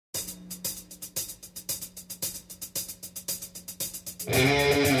Welcome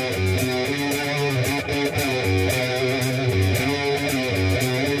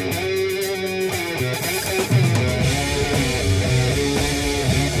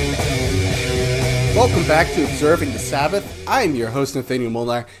back to Observing the Sabbath. I am your host, Nathaniel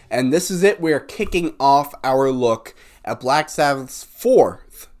Molnar, and this is it. We are kicking off our look at Black Sabbath's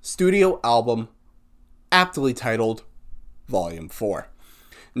fourth studio album, aptly titled Volume 4.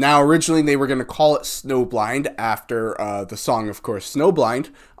 Now, originally they were going to call it Snowblind after the song, of course, Snowblind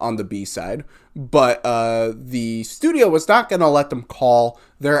on the B-side, but the studio was not going to let them call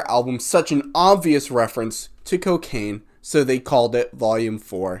their album such an obvious reference to cocaine, so they called it Volume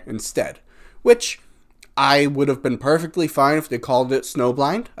 4 instead, which I would have been perfectly fine if they called it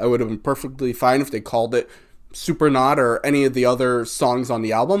Snowblind. I would have been perfectly fine if they called it Supernaut or any of the other songs on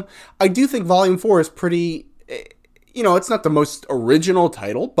the album. I do think Volume 4 is pretty, it's not the most original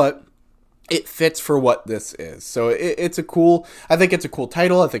title, but it fits for what this is. So I think it's a cool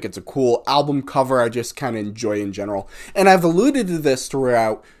title. I think it's a cool album cover. I just kind of enjoy in general. And I've alluded to this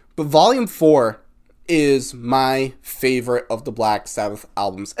throughout, but Volume 4 is my favorite of the Black Sabbath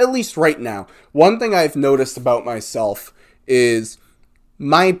albums, at least right now. One thing I've noticed about myself is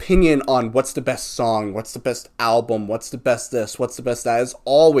my opinion on what's the best song, what's the best album, what's the best this, what's the best that is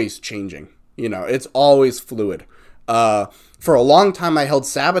always changing. It's always fluid. For a long time, I held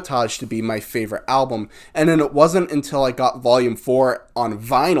Sabotage to be my favorite album, and then it wasn't until I got Volume 4 on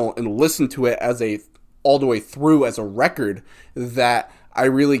vinyl and listened to it all the way through as a record that I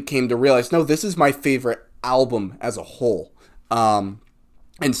really came to realize, no, this is my favorite album as a whole. And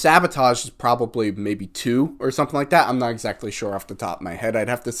Sabotage is probably maybe 2 or something like that. I'm not exactly sure off the top of my head. I'd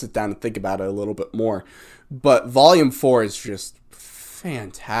have to sit down and think about it a little bit more. But Volume 4 is just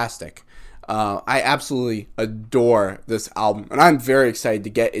fantastic. I absolutely adore this album, and I'm very excited to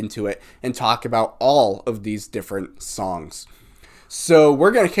get into it and talk about all of these different songs. So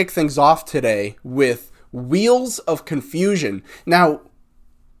we're going to kick things off today with Wheels of Confusion. Now,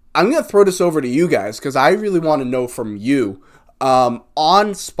 I'm going to throw this over to you guys because I really want to know from you. On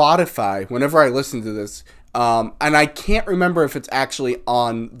Spotify, whenever I listen to this, and I can't remember if it's actually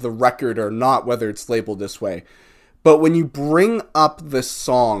on the record or not, whether it's labeled this way, but when you bring up this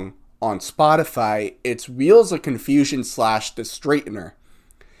song on Spotify, it's Wheels of Confusion / The Straightener.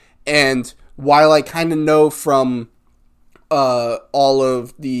 And while I kind of know from all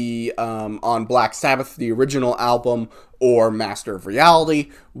of the, on Black Sabbath, the original album, or Master of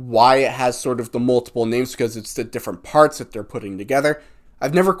Reality, why it has sort of the multiple names, because it's the different parts that they're putting together,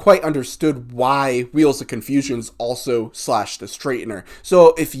 I've never quite understood why Wheels of Confusion is also / The Straightener.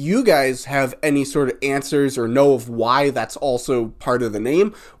 So if you guys have any sort of answers or know of why that's also part of the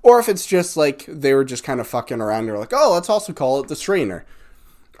name, or if it's just like they were just kind of fucking around, they're like, oh, let's also call it The Straightener.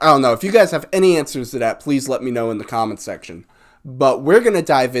 I don't know. If you guys have any answers to that, please let me know in the comments section. But we're going to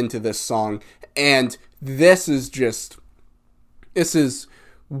dive into this song, and this is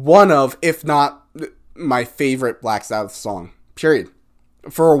one of, if not my favorite Black Sabbath song, period.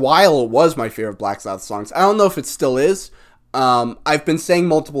 For a while, it was my favorite Black Sabbath songs. I don't know if it still is. I've been saying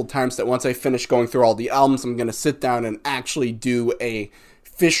multiple times that once I finish going through all the albums, I'm going to sit down and actually do a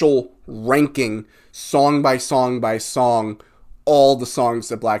official ranking, song by song, all the songs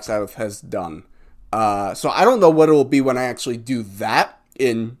that Black Sabbath has done. So I don't know what it will be when I actually do that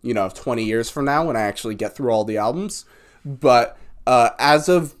in, 20 years from now, when I actually get through all the albums. But as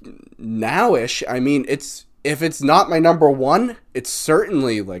of now-ish, I mean, if it's not my number one, it's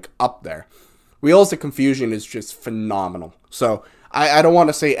certainly up there. Wheels of Confusion is just phenomenal. So I don't want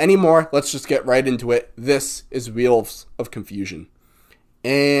to say any more. Let's just get right into it. This is Wheels of Confusion.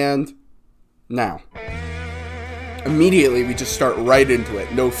 And now, immediately we just start right into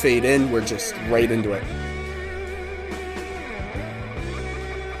it. No fade in, we're just right into it.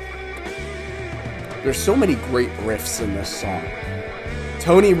 There's so many great riffs in this song.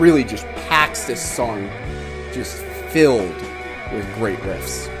 Tony really just packs this song just filled with great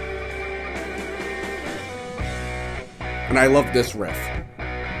riffs. And I love this riff.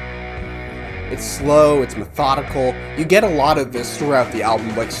 It's slow, it's methodical. You get a lot of this throughout the album.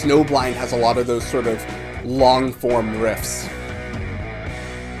 Like Snowblind has a lot of those sort of long-form riffs.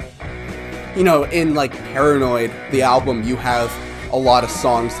 In Paranoid, the album, you have a lot of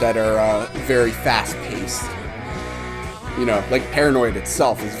songs that are very fast-paced. Paranoid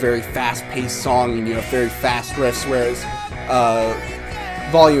itself is a very fast-paced song, and you have very fast riffs, whereas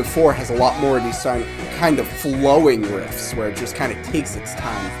Volume 4 has a lot more of these kind of flowing riffs, where it just kind of takes its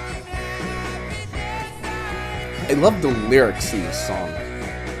time. I love the lyrics in this song.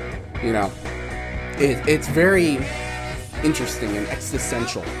 It's very interesting and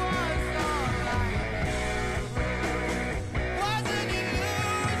existential.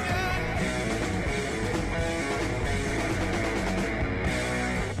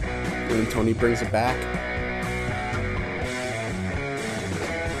 And then Tony brings it back.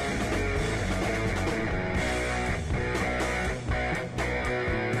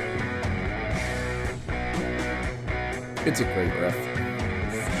 It's a great riff.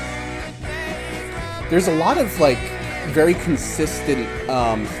 There's a lot of, like, very consistent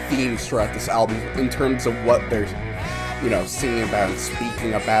themes throughout this album in terms of what they're, you know, singing about and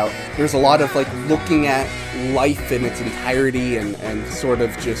speaking about. There's a lot of, like, looking at life in its entirety and sort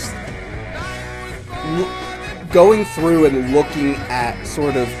of just going through and looking at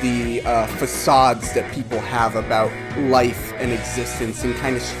sort of the facades that people have about life and existence and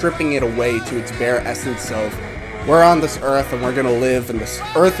kind of stripping it away to its bare essence of, we're on this earth and we're gonna live, and this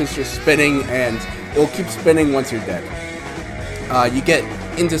earth is just spinning and it'll keep spinning once you're dead. You get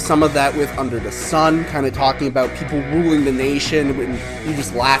into some of that with Under the Sun, kind of talking about people ruling the nation, and you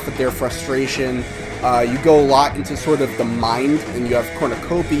just laugh at their frustration. You go a lot into sort of the mind, and you have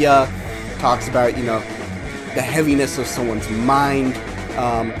Cornucopia, talks about, you know, the heaviness of someone's mind.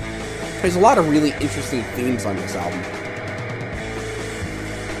 There's a lot of really interesting themes on this album.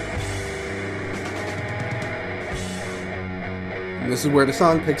 And this is where the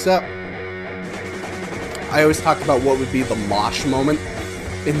song picks up. I always talk about what would be the mosh moment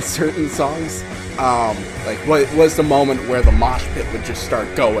in certain songs. Like, what was the moment where the mosh pit would just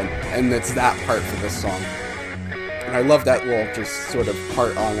start going, and it's that part for this song. And I love that little just sort of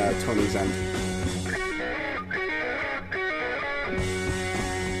part on Tony's end.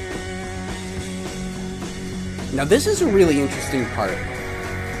 Now this is a really interesting part,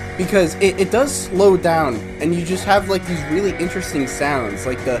 because it does slow down, and you just have like these really interesting sounds,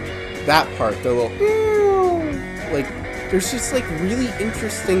 like that part, the little, like, there's just like really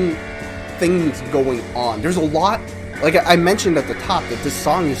interesting things going on. There's a lot, like I mentioned at the top, that this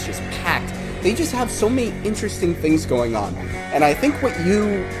song is just packed. They just have so many interesting things going on, and I think what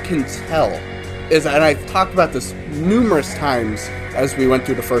you can tell is, and I've talked about this numerous times as we went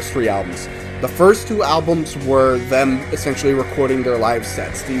through the first 3 albums, the first 2 albums were them essentially recording their live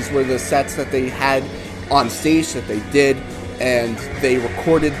sets. These were the sets that they had on stage that they did, and they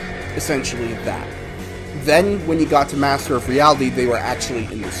recorded essentially that. Then, when you got to Master of Reality, they were actually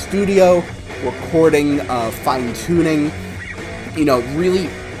in the studio, recording, fine-tuning, you know,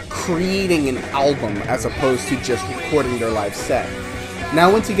 really creating an album as opposed to just recording their live set.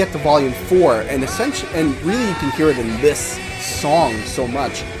 Now, once you get to Volume 4, and essentially, and really you can hear it in this song so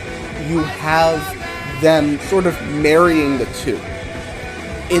much, you have them sort of marrying the two,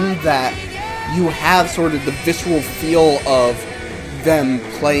 in that you have sort of the visceral feel of them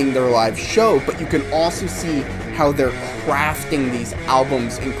playing their live show, but you can also see how they're crafting these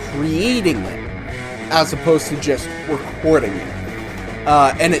albums and creating it, as opposed to just recording it.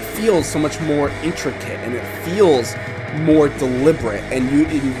 And it feels so much more intricate, and it feels more deliberate, and you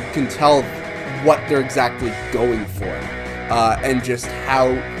can tell what they're exactly going for. And just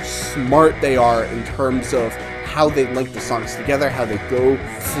how smart they are in terms of how they link the songs together, how they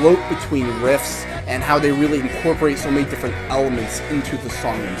float between riffs, and how they really incorporate so many different elements into the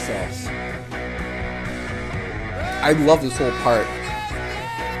song themselves. I love this whole part.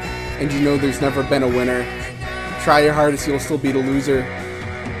 And you know there's never been a winner. Try your hardest, you'll still be the loser.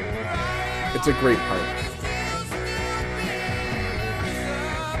 It's a great part.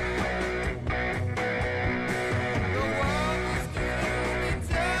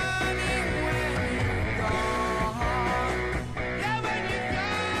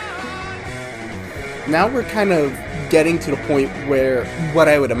 Now we're kind of getting to the point where, what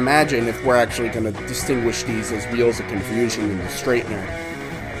I would imagine, if we're actually going to distinguish these as Wheels of Confusion and the Straightener,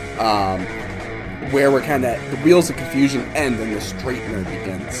 where we're kind of, the Wheels of Confusion end and the Straightener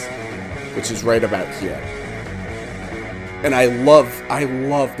begins, which is right about here. And I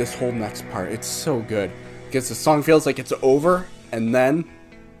love this whole next part. It's so good, because the song feels like it's over, and then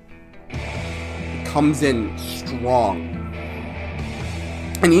it comes in strong.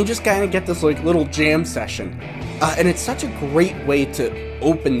 And you just kind of get this like little jam session. And it's such a great way to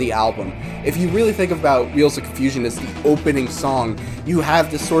open the album. If you really think about Wheels of Confusion as the opening song, you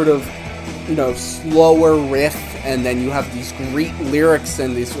have this sort of, you know, slower riff, and then you have these great lyrics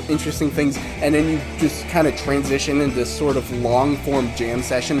and these interesting things, and then you just kind of transition into this sort of long-form jam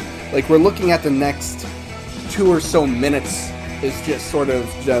session. Like, we're looking at the next 2 or so minutes is just sort of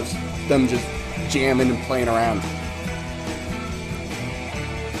just them just jamming and playing around.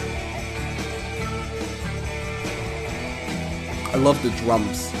 I love the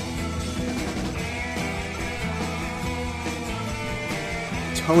drums.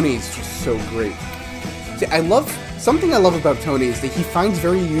 Tony's just so great. See, something I love about Tony is that he finds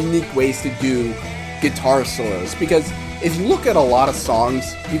very unique ways to do guitar solos, because if you look at a lot of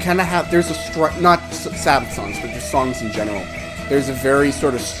songs, you kind of have, there's not Sabbath songs, but just songs in general. There's a very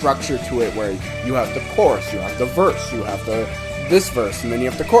sort of structure to it where you have the chorus, you have the verse, you have this verse, and then you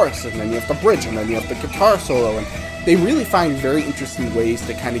have the chorus, and then you have the bridge, and then you have the guitar solo, and they really find very interesting ways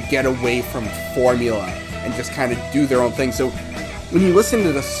to kind of get away from formula and just kind of do their own thing. So when you listen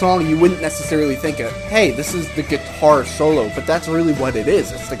to the song, you wouldn't necessarily think of, hey, this is the guitar solo, but that's really what it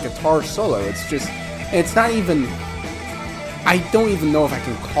is. It's the guitar solo. It's not even, I don't even know if I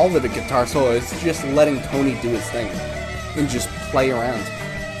can call it a guitar solo. It's just letting Tony do his thing and just play around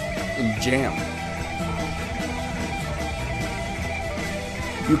and jam.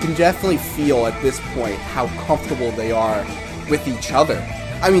 You can definitely feel at this point how comfortable they are with each other.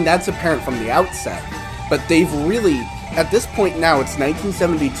 I mean, that's apparent from the outset, but they've really, at this point now, it's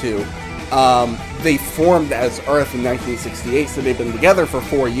 1972, they formed as Earth in 1968, so they've been together for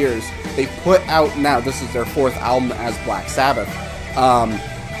 4 years. They put out, now this is their 4th album as Black Sabbath.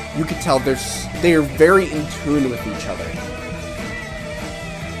 You could tell they're very in tune with each other.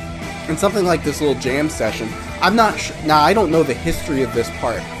 And something like this little jam session, I'm not sure, now I don't know the history of this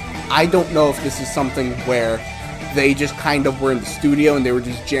part. I don't know if this is something where they just kind of were in the studio and they were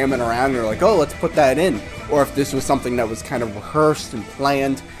just jamming around and they're like, oh, let's put that in. Or if this was something that was kind of rehearsed and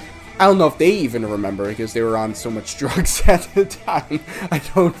planned. I don't know if they even remember because they were on so much drugs at the time. I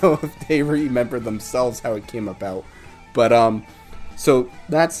don't know if they remember themselves how it came about. But, so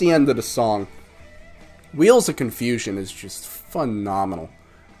that's the end of the song. Wheels of Confusion is just phenomenal.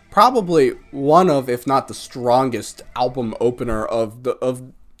 Probably one of, if not the strongest album opener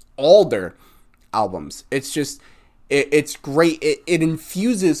of all their albums. It's just, it's great. It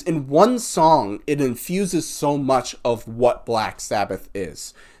infuses, in one song, it infuses so much of what Black Sabbath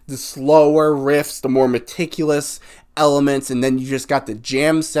is. The slower riffs, the more meticulous elements, and then you just got the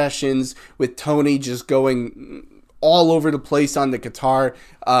jam sessions with Tony just going all over the place on the guitar.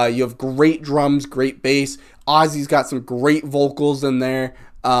 You have great drums, great bass. Ozzy's got some great vocals in there.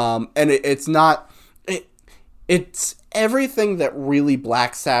 And it's everything that really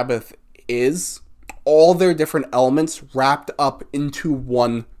Black Sabbath is, all their different elements wrapped up into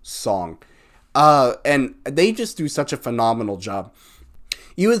one song. And they just do such a phenomenal job.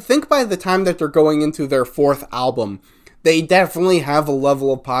 You would think by the time that they're going into their 4th album, they definitely have a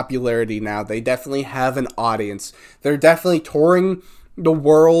level of popularity now. They definitely have an audience. They're definitely touring the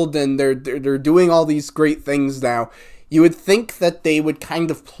world and they're doing all these great things now. You would think that they would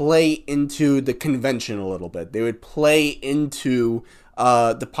kind of play into the convention a little bit. They would play into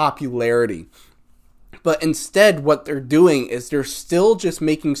the popularity. But instead, what they're doing is they're still just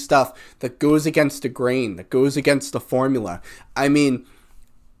making stuff that goes against the grain, that goes against the formula. I mean,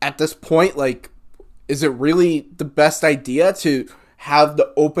 at this point, like, is it really the best idea to have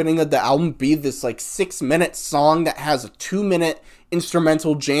the opening of the album be this, like, 6-minute song that has a 2-minute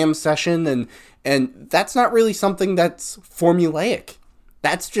instrumental jam session? And that's not really something that's formulaic.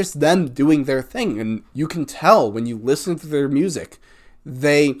 That's just them doing their thing. And you can tell when you listen to their music,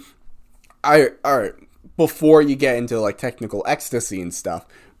 they are, before you get into like technical ecstasy and stuff,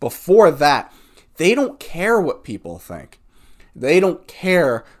 before that, they don't care what people think. They don't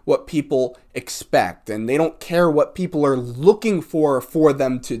care what people expect. And they don't care what people are looking for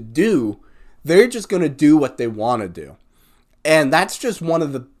them to do. They're just going to do what they want to do. And that's just one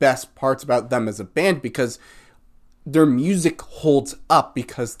of the best parts about them as a band, because their music holds up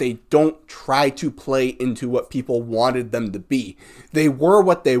because they don't try to play into what people wanted them to be. They were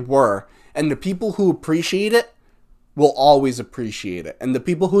what they were, and the people who appreciate it will always appreciate it, and the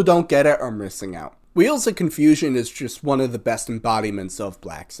people who don't get it are missing out. Wheels of Confusion is just one of the best embodiments of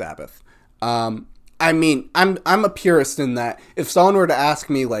Black Sabbath. I mean, I'm a purist in that if someone were to ask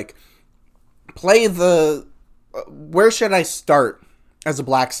me, like, where should I start as a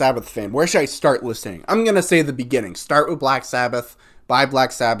Black Sabbath fan? Where should I start listening? I'm going to say the beginning. Start with Black Sabbath, buy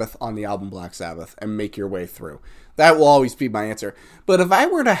Black Sabbath on the album Black Sabbath, and make your way through. That will always be my answer. But if I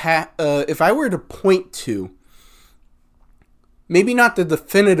were to point to, maybe not the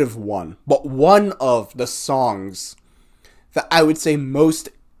definitive one, but one of the songs that I would say most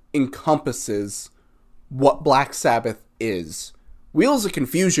encompasses what Black Sabbath is, Wheels of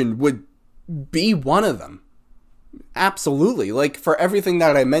Confusion would be one of them. Absolutely. Like, for everything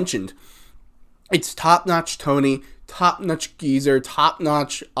that I mentioned, it's top-notch Tony, top-notch Geezer,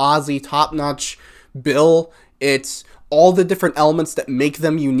 top-notch Ozzy, top-notch Bill. It's all the different elements that make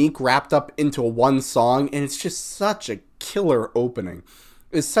them unique wrapped up into one song, and it's just such a killer opening.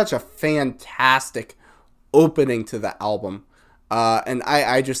 It's such a fantastic opening to the album. And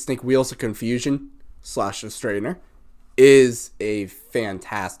I just think Wheels of Confusion / The Straightener is a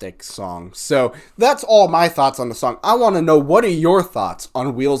fantastic song. So that's all my thoughts on the song. I want to know, what are your thoughts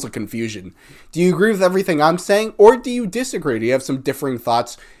on Wheels of Confusion? Do you agree with everything I'm saying, or do you disagree? Do you have some differing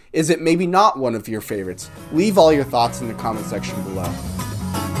thoughts? Is it maybe not one of your favorites? Leave all your thoughts in the comment section below.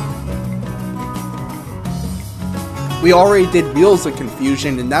 We already did Wheels of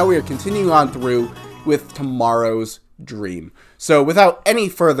Confusion, and now we are continuing on through with Tomorrow's Dream. So without any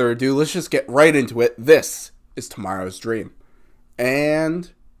further ado, let's just get right into it. This is Tomorrow's Dream.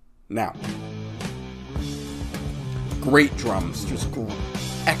 And now. Great drums, just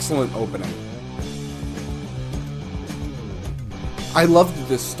excellent opening. I love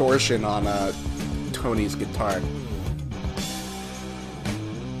the distortion on Tony's guitar.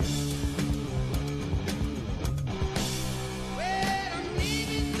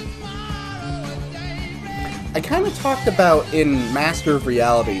 I kind of talked about in Master of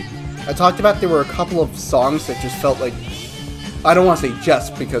Reality, I talked about there were a couple of songs that just felt like, I don't want to say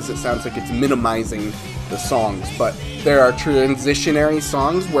just because it sounds like it's minimizing the songs, but there are transitionary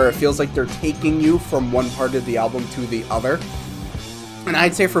songs where it feels like they're taking you from one part of the album to the other. And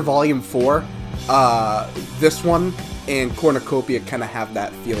I'd say for Volume 4, this one and Cornucopia kind of have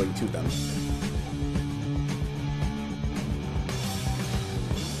that feeling to them.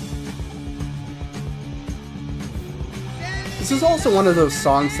 This is also one of those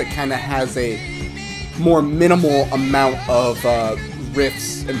songs that kind of has a more minimal amount of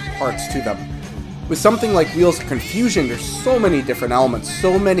riffs and parts to them. With something like Wheels of Confusion, there's so many different elements,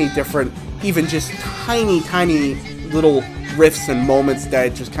 so many different, even just tiny, tiny little riffs and moments that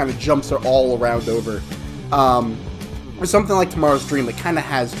it just kind of jumps all around over. With something like Tomorrow's Dream, that kind of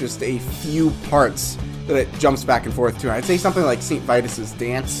has just a few parts that it jumps back and forth to. I'd say something like St. Vitus's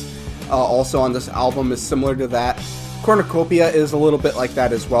Dance, also on this album, is similar to that. Cornucopia is a little bit like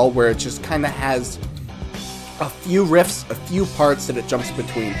that as well, where it just kind of has a few riffs, a few parts that it jumps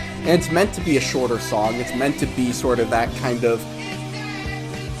between. And it's meant to be a shorter song. It's meant to be sort of that kind of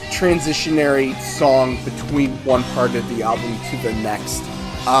transitionary song between one part of the album to the next,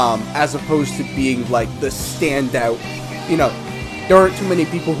 as opposed to being like the standout, you know, there aren't too many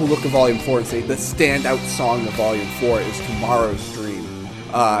people who look at Volume 4 and say the standout song of Volume 4 is Tomorrow's Dream.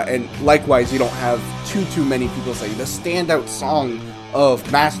 And likewise, you don't have too many people say the standout song of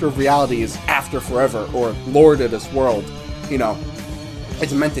Master of Reality is After Forever or Lord of This World. You know,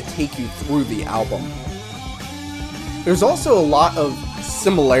 it's meant to take you through the album. There's also a lot of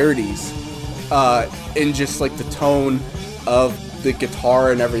similarities in just like the tone of the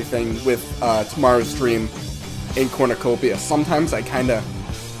guitar and everything with Tomorrow's Dream and Cornucopia. Sometimes I kind of,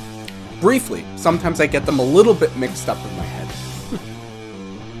 briefly, sometimes I get them a little bit mixed up in my head.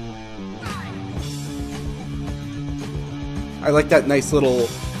 I like that nice little,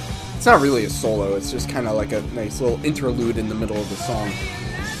 it's not really a solo, it's just kind of like a nice little interlude in the middle of the song.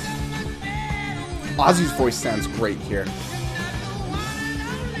 Ozzy's voice sounds great here.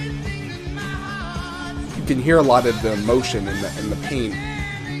 You can hear a lot of the emotion and the pain.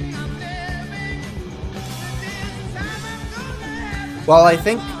 Well, I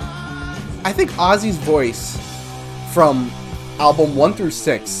think Ozzy's voice from album 1 through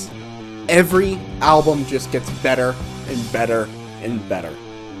 6, every album just gets better and better and better.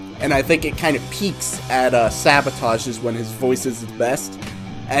 And I think it kind of peaks at Sabotage is when his voice is his best.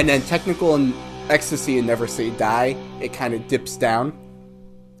 And then Technical and Ecstasy and Never Say Die, it kind of dips down.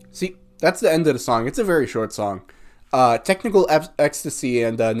 See, that's the end of the song. It's a very short song. Technical Ecstasy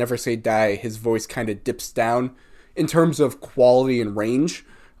and Never Say Die, his voice kind of dips down in terms of quality and range.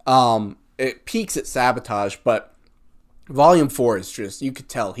 It peaks at Sabotage, but Volume 4 is just, you could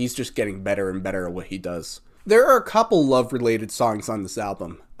tell, he's just getting better and better at what he does. There are a couple love-related songs on this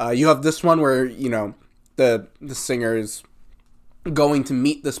album. You have this one where, you know, the singer is going to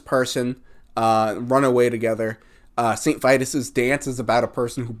meet this person, run away together. St. Vitus's Dance is about a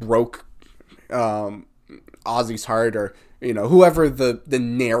person who broke Ozzy's heart, or, you know, whoever the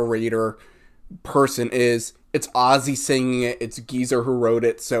narrator person is. It's Ozzy singing it, it's Geezer who wrote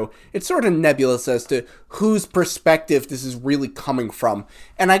it, so it's sort of nebulous as to whose perspective this is really coming from.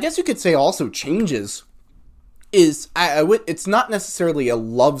 And I guess you could say also Changes is, it's not necessarily a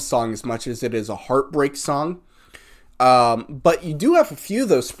love song as much as it is a heartbreak song. But you do have a few of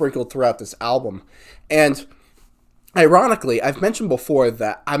those sprinkled throughout this album. And ironically, I've mentioned before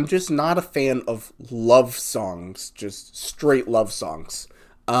that I'm just not a fan of love songs, just straight love songs.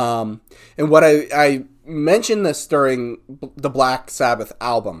 And what I mentioned this during the Black Sabbath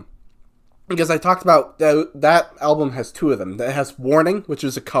album, because I talked about that album has two of them. It has Warning, which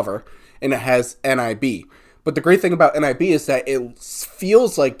is a cover, and it has NIB. But the great thing about NIB is that it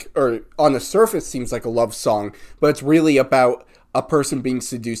feels like, or on the surface seems like a love song, but it's really about a person being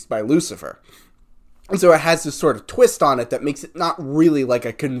seduced by Lucifer. And so it has this sort of twist on it that makes it not really like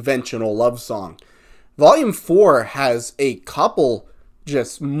a conventional love song. Volume 4 has a couple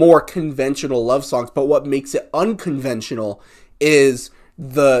just more conventional love songs, but what makes it unconventional is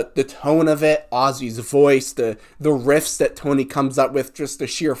the tone of it, Ozzy's voice, the riffs that Tony comes up with, just the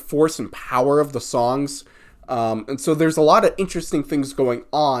sheer force and power of the songs. And so there's a lot of interesting things going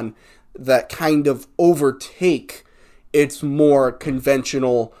on that kind of overtake its more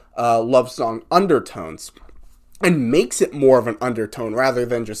conventional love song undertones and makes it more of an undertone rather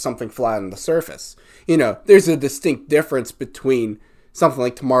than just something flat on the surface. You know, there's a distinct difference between something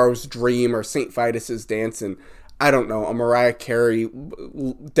like Tomorrow's Dream or St. Vitus's Dance and, I don't know, a Mariah Carey,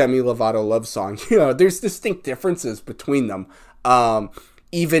 Demi Lovato love song. You know, there's distinct differences between them.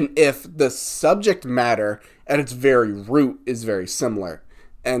 Even if the subject matter at its very root is very similar.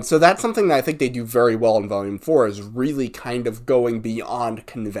 And so that's something that I think they do very well in Volume 4, is really kind of going beyond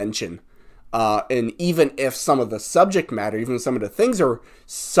convention. And even if some of the subject matter, even some of the things are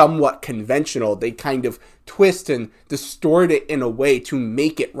somewhat conventional, they kind of twist and distort it in a way to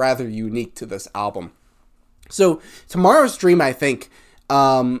make it rather unique to this album. So Tomorrow's Dream, I think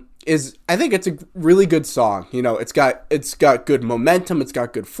it's a really good song. You know, it's got good momentum, it's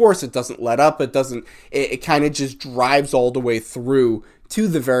got good force, it doesn't let up, it kind of just drives all the way through to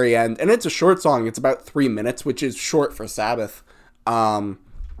the very end. And it's a short song, it's about 3 minutes, which is short for Sabbath.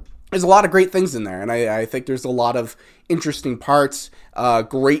 There's a lot of great things in there, and I think there's a lot of interesting parts,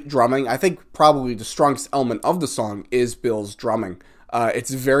 great drumming. I think probably the strongest element of the song is Bill's drumming.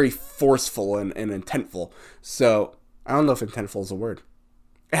 It's very forceful and intentful. So, I don't know if intentful is a word.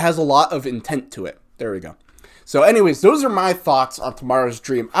 It has a lot of intent to it. There we go. So anyways, those are my thoughts on Tomorrow's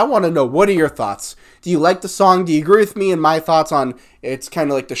Dream. I want to know, what are your thoughts? Do you like the song? Do you agree with me and my thoughts on it's kind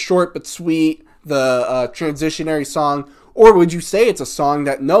of like the short but sweet, the transitionary song? Or would you say it's a song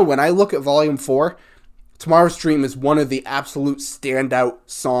that, no, when I look at Volume 4, Tomorrow's Dream is one of the absolute standout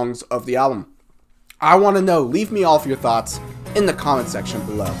songs of the album? I want to know. Leave me all of your thoughts in the comment section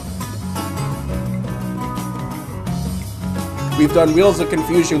below. We've done Wheels of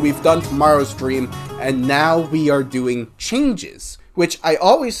Confusion, we've done Tomorrow's Dream, and now we are doing Changes, which I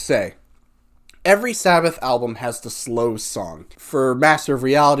always say, every Sabbath album has the slow song. For Master of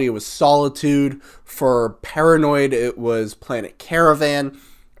Reality, it was Solitude. For Paranoid, it was Planet Caravan.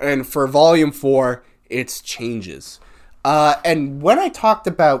 And for Volume 4, it's Changes. And when I talked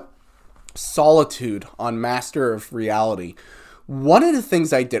about Solitude on Master of Reality, one of the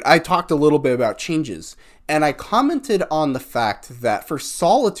things I did, I talked a little bit about Changes. And I commented on the fact that for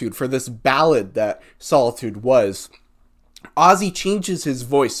Solitude, for this ballad that Solitude was, Ozzy changes his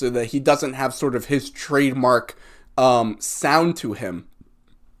voice so that he doesn't have sort of his trademark sound to him,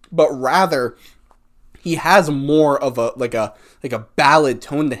 but rather he has more of a ballad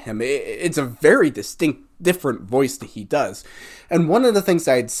tone to him. It's a very distinct, different voice that he does. And one of the things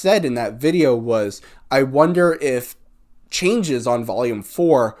I had said in that video was, I wonder if Changes on Volume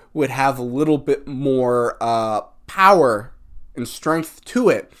 4 would have a little bit more power and strength to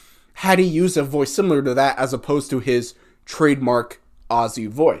it had he used a voice similar to that as opposed to his trademark Ozzy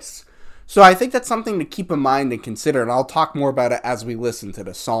voice. So I think that's something to keep in mind and consider, and I'll talk more about it as we listen to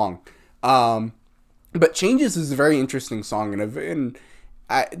the song. But Changes is a very interesting song, and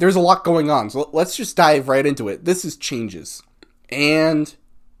there's a lot going on, so let's just dive right into it. This is Changes. And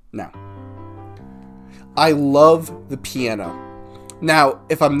now, I love the piano. Now,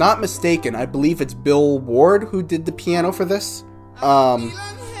 if I'm not mistaken, I believe it's Bill Ward who did the piano for this.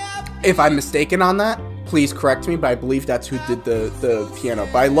 If I'm mistaken on that, please correct me, but I believe that's who did the piano.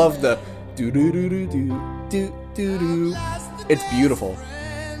 But I love the do-do-do-do-do-do-do-do. It's beautiful.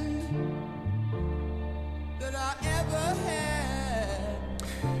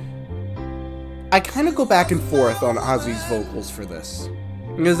 I kind of go back and forth on Ozzy's vocals for this.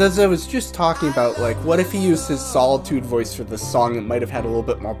 Because as I was just talking about, like, what if he used his Solitude voice for this song? It might have had a little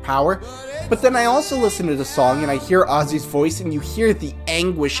bit more power. But then I also listen to the song and I hear Ozzy's voice, and you hear the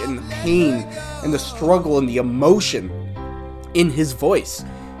anguish and the pain and the struggle and the emotion in his voice.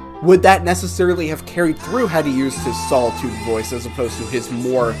 Would that necessarily have carried through had he used his Solitude voice as opposed to his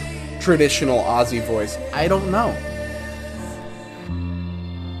more traditional Ozzy voice? I don't know.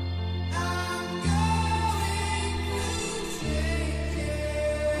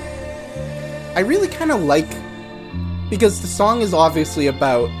 I really kind of like, because the song is obviously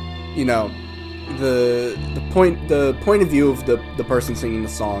about, you know, the point of view of the person singing the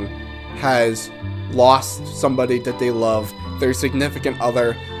song has lost somebody that they love, their significant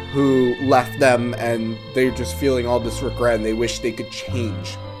other, who left them, and they're just feeling all this regret and they wish they could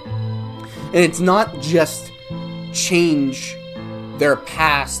change. And it's not just change their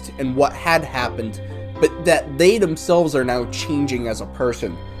past and what had happened, but that they themselves are now changing as a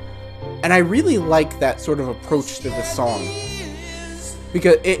person. And I really like that sort of approach to the song,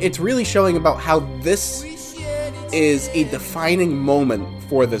 because it's really showing about how this is a defining moment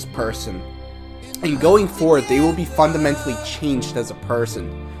for this person. And going forward, they will be fundamentally changed as a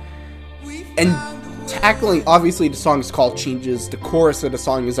person. And tackling, obviously the song is called Changes, the chorus of the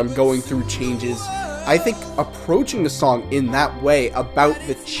song is I'm going through changes. I think approaching the song in that way about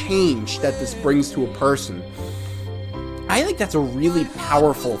the change that this brings to a person, I think that's a really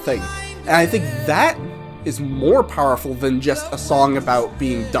powerful thing. And I think that is more powerful than just a song about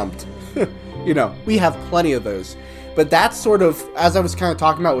being dumped. You know, we have plenty of those. But that's sort of, as I was kind of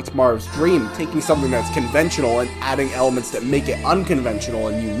talking about with Tomorrow's Dream, taking something that's conventional and adding elements that make it unconventional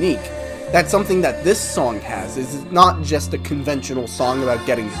and unique. That's something that this song has. It's not just a conventional song about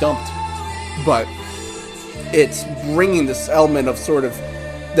getting dumped, but it's bringing this element of sort of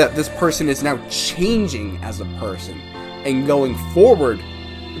that this person is now changing as a person. And going forward,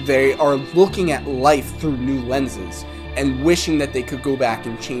 they are looking at life through new lenses and wishing that they could go back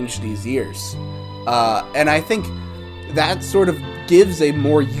and change these years. And I think that sort of gives a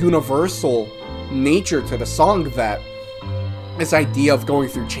more universal nature to the song, that this idea of going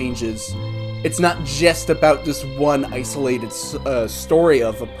through changes, it's not just about this one isolated story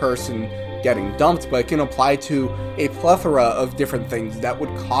of a person getting dumped, but it can apply to a plethora of different things that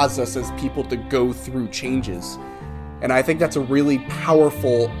would cause us as people to go through changes. And I think that's a really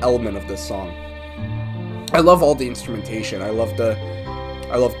powerful element of this song. I love all the instrumentation. I love the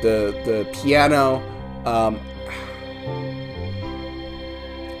piano.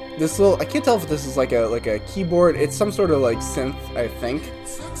 This little, I can't tell if this is like a keyboard. It's some sort of like synth, I think.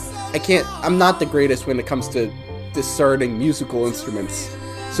 I'm not the greatest when it comes to discerning musical instruments.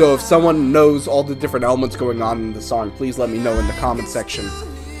 So if someone knows all the different elements going on in the song, please let me know in the comment section.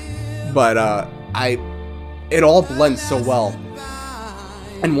 But it all blends so well.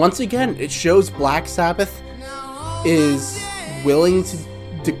 And once again, it shows Black Sabbath is willing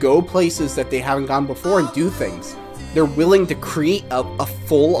to go places that they haven't gone before and do things. They're willing to create a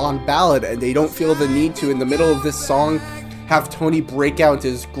full-on ballad, and they don't feel the need to, in the middle of this song, have Tony break out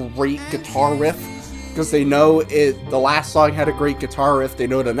his great guitar riff, because they know the last song had a great guitar riff, they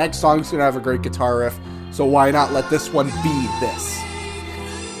know the next song's gonna have a great guitar riff, so why not let this one be this?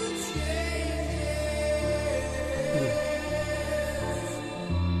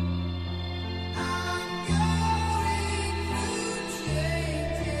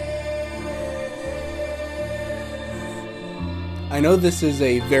 I know this is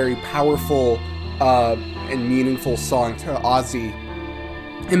a very powerful and meaningful song to Ozzy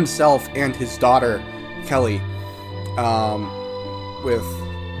himself and his daughter, Kelly, with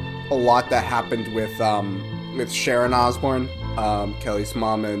a lot that happened with Sharon Osbourne, Kelly's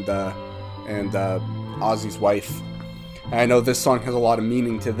mom, and Ozzy's wife. And I know this song has a lot of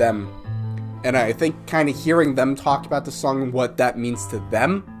meaning to them, and I think kind of hearing them talk about the song and what that means to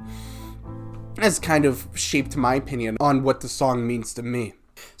them has kind of shaped my opinion on what the song means to me.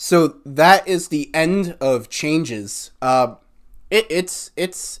 So that is the end of Changes. It's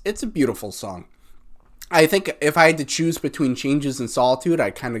a beautiful song. I think if I had to choose between Changes and Solitude,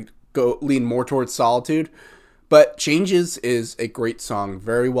 I'd kind of lean more towards Solitude. But Changes is a great song,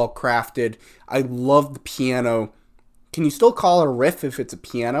 very well crafted. I love the piano. Can you still call it a riff if it's a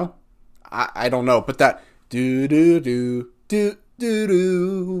piano? I don't know, but that do do do do do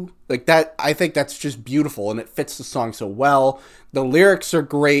do, like that, I think that's just beautiful, and it fits the song so well. The lyrics are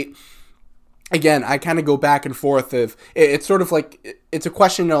great. Again, I kind of go back and forth of, it's sort of like, it's a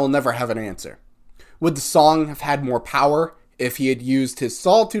question that'll never have an answer. Would the song have had more power if he had used his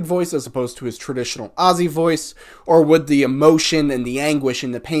Solitude voice as opposed to his traditional Ozzy voice, or would the emotion and the anguish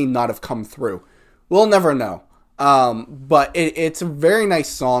and the pain not have come through? We'll never know. But it's a very nice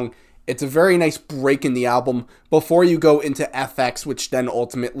song. It's a very nice break in the album before you go into FX, which then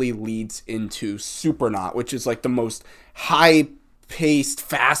ultimately leads into Supernaut, which is like the most high-paced,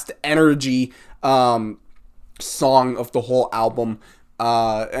 fast energy song of the whole album.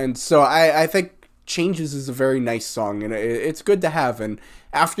 And so I think Changes is a very nice song, and it's good to have. And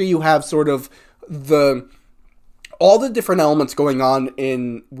after you have sort of all the different elements going on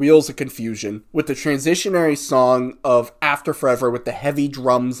in Wheels of Confusion, with the transitionary song of After Forever with the heavy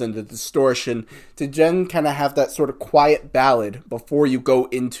drums and the distortion, to then kind of have that sort of quiet ballad before you go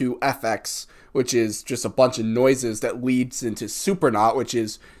into FX, which is just a bunch of noises that leads into Supernaut, which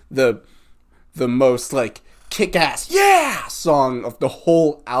is the most like kick-ass yeah song of the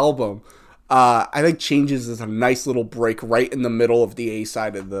whole album. I think Changes is a nice little break right in the middle of the A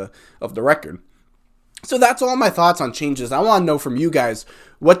side of the record. So that's all my thoughts on Changes. I want to know from you guys,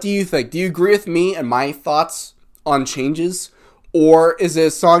 what do you think? Do you agree with me and my thoughts on Changes? Or is it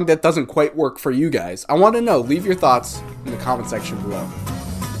a song that doesn't quite work for you guys? I want to know. Leave your thoughts in the comment section below.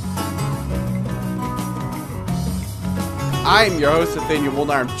 I'm your host, Nathaniel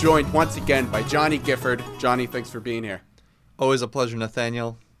Molnar. I'm joined once again by Johnny Gifford. Johnny, thanks for being here. Always a pleasure,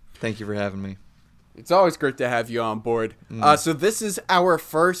 Nathaniel. Thank you for having me. It's always great to have you on board. So this is our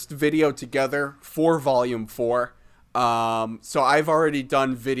first video together for Volume 4. So I've already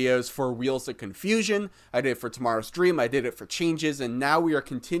done videos for Wheels of Confusion. I did it for Tomorrow's Dream. I did it for Changes. And now we are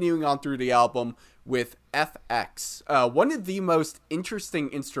continuing on through the album with FX. One of the most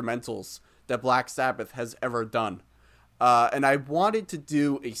interesting instrumentals that Black Sabbath has ever done. And I wanted to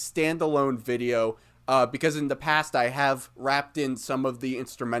do a standalone video because in the past I have wrapped in some of the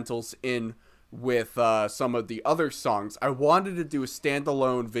instrumentals in with some of the other songs. I wanted to do a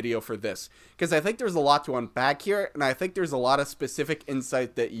standalone video for this because I think there's a lot to unpack here, and I think there's a lot of specific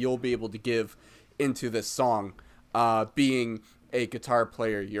insight that you'll be able to give into this song, being a guitar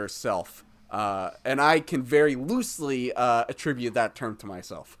player yourself. And I can very loosely attribute that term to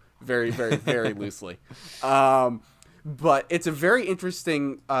myself. Very, very, very loosely. But it's a very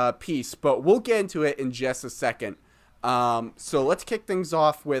interesting piece, but we'll get into it in just a second. So let's kick things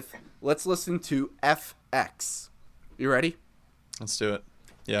off with, let's listen to FX. You ready? Let's do it.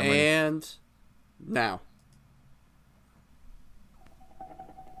 Yeah. And now.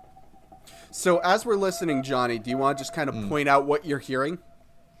 So as we're listening, Johnny, do you want to just kind of point out what you're hearing?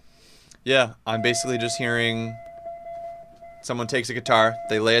 Yeah, I'm basically just hearing someone takes a guitar,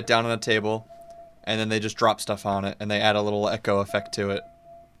 they lay it down on a table, and then they just drop stuff on it, and they add a little echo effect to it.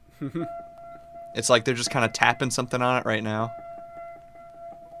 It's like they're just kind of tapping something on it right now.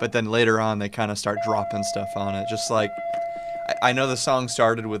 But then later on, they kind of start dropping stuff on it. Just like, I know the song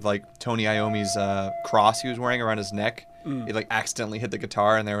started with like Tony Iommi's cross he was wearing around his neck. He like accidentally hit the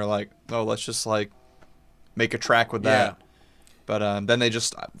guitar, and they were like, oh, let's just like make a track with that. Yeah. But then they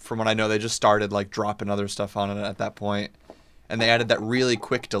just, from what I know, they just started like dropping other stuff on it at that point. And they added that really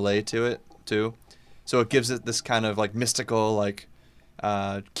quick delay to it too. So it gives it this kind of like mystical, like,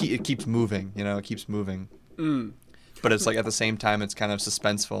 it keeps moving, you know, it keeps moving. But it's like at the same time, it's kind of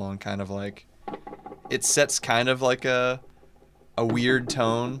suspenseful and kind of like, it sets kind of like a weird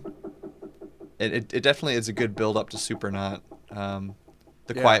tone. It definitely is a good build up to Supernaut,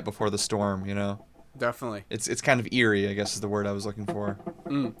 the Quiet Before the Storm, you know. Definitely. It's kind of eerie, I guess is the word I was looking for.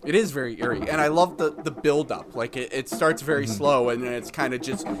 It is very eerie, and I love the build up. Like it starts very slow, and then it's kind of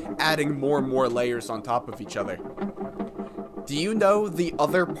just adding more and more layers on top of each other. Do you know the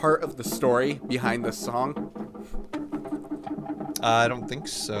other part of the story behind this song? I don't think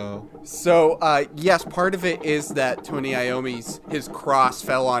so. So, yes, part of it is that Tony Iommi's, his cross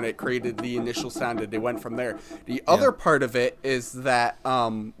fell on it, created the initial sound, and they went from there. The other part of it is that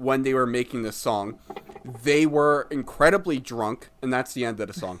when they were making the song, they were incredibly drunk, and that's the end of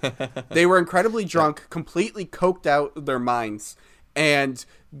the song. They were incredibly drunk, completely coked out of their minds, and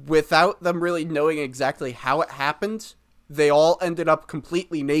without them really knowing exactly how it happened, they all ended up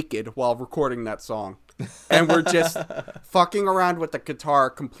completely naked while recording that song. And we're just fucking around with the guitar,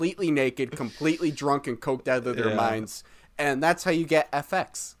 completely naked, completely drunk and coked out of their minds. And that's how you get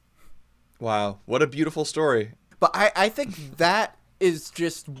FX. Wow. What a beautiful story. But I think that is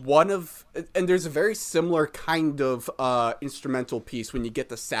just one of... And there's a very similar kind of instrumental piece when you get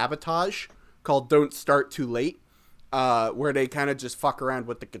the Sabotage called Don't Start Too Late, where they kind of just fuck around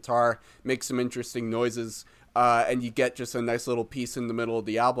with the guitar, make some interesting noises, and you get just a nice little piece in the middle of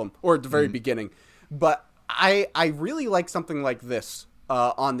the album, or at the very beginning. But I really like something like this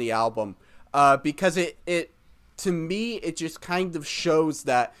on the album because it to me, it just kind of shows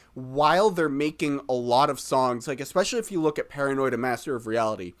that while they're making a lot of songs, like especially if you look at Paranoid and Master of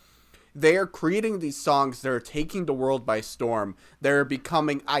Reality, they are creating these songs that are taking the world by storm. They're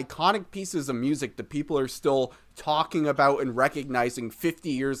becoming iconic pieces of music that people are still talking about and recognizing 50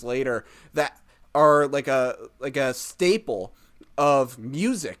 years later that are like a staple of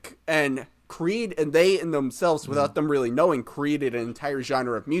music, and they in themselves, without them really knowing, created an entire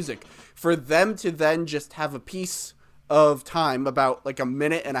genre of music. For them to then just have a piece of time, about like a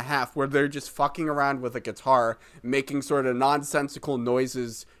minute and a half, where they're just fucking around with a guitar, making sort of nonsensical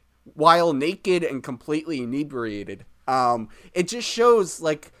noises while naked and completely inebriated. It just shows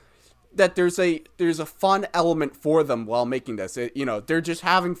like that there's a fun element for them while making this. They're just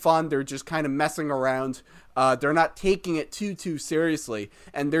having fun. They're just kind of messing around. They're not taking it too seriously,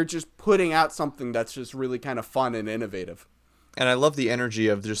 and they're just putting out something that's just really kind of fun and innovative. And I love the energy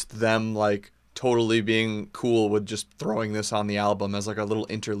of just them like totally being cool with just throwing this on the album as like a little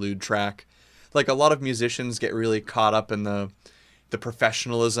interlude track. Like a lot of musicians get really caught up in the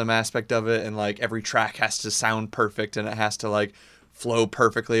professionalism aspect of it, and like every track has to sound perfect and it has to like flow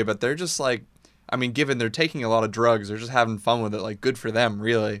perfectly, but they're just like, I mean, given they're taking a lot of drugs, they're just having fun with it. Like, good for them,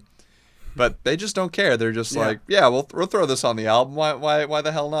 really. But they just don't care. They're just like, yeah, we'll throw this on the album. Why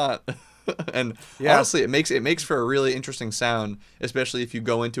the hell not? And honestly, it makes for a really interesting sound, especially if you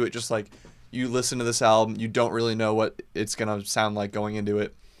go into it just like you listen to this album, you don't really know what it's gonna sound like going into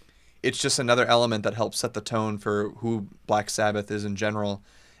it. It's just another element that helps set the tone for who Black Sabbath is in general,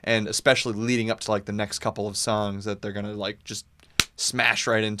 and especially leading up to like the next couple of songs that they're gonna like just smash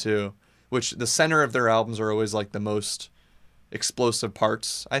right into, which the center of their albums are always like the most explosive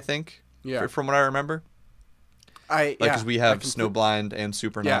parts, I think. Yeah. From what I remember. Because we have Snowblind and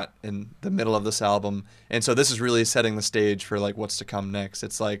Supernaut in the middle of this album, and so this is really setting the stage for like what's to come next.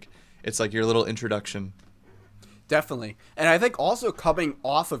 It's like your little introduction. Definitely. And I think also coming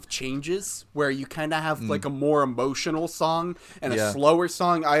off of Changes, where you kind of have like a more emotional song and a slower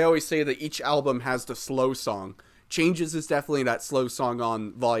song. I always say that each album has the slow song. Changes is definitely that slow song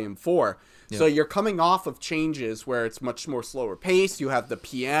on Volume 4. Yep. So you're coming off of Changes, where it's much more slower pace. You have the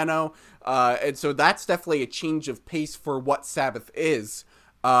piano. And so that's definitely a change of pace for what Sabbath is.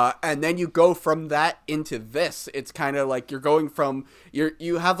 And then you go from that into this. It's kind of like you're going from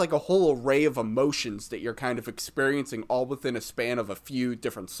you have like a whole array of emotions that you're kind of experiencing all within a span of a few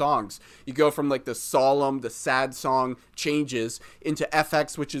different songs. You go from like the solemn, the sad song Changes into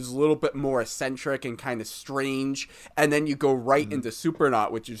FX, which is a little bit more eccentric and kind of strange, and then you go right into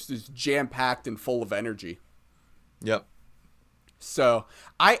Supernaut, which is just jam-packed and full of energy. Yep. So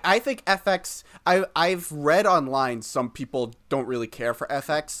I think FX, I've read online some people don't really care for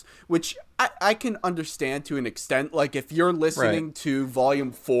FX, which I can understand to an extent. Like if you're listening to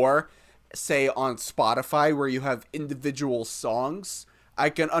Volume 4, say on Spotify, where you have individual songs, I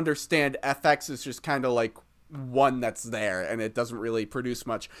can understand FX is just kind of like one that's there and it doesn't really produce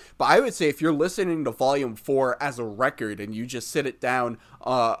much. But I would say if you're listening to Volume 4 as a record and you just sit it down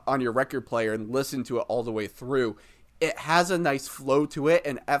on your record player and listen to it all the way through, it has a nice flow to it,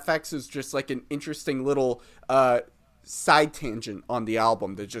 and FX is just like an interesting little side tangent on the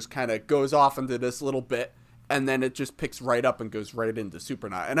album that just kind of goes off into this little bit, and then it just picks right up and goes right into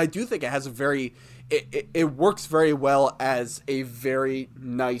Supernaut. And I do think it has it works very well as a very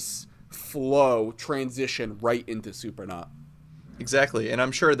nice flow transition right into Supernaut. Exactly, and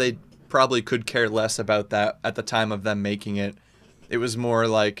I'm sure they probably could care less about that at the time of them making it. It was more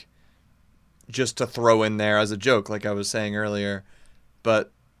like just to throw in there as a joke, like I was saying earlier.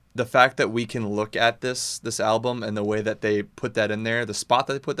 But the fact that we can look at this album and the way that they put that in there, the spot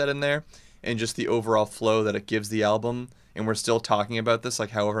that they put that in there, and just the overall flow that it gives the album, and we're still talking about this like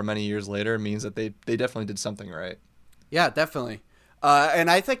however many years later, means that they definitely did something right. Yeah, definitely. And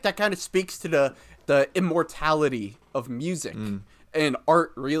I think that kind of speaks to the immortality of music and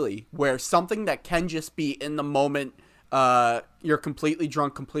art, really, where something that can just be in the moment, you're completely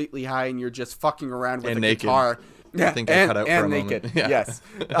drunk, completely high, and you're just fucking around with a guitar. Yeah, I think I cut out for a naked. Moment. Yeah. Yes.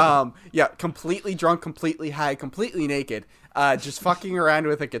 Completely drunk, completely high, completely naked, just fucking around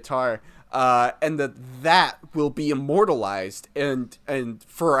with a guitar, and that will be immortalized and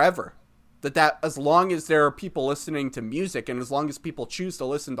forever. That as long as there are people listening to music, and as long as people choose to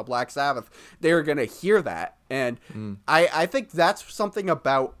listen to Black Sabbath, they're gonna hear that. And I think that's something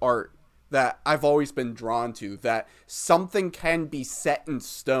about art that I've always been drawn to, that something can be set in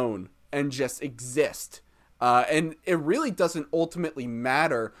stone and just exist. And it really doesn't ultimately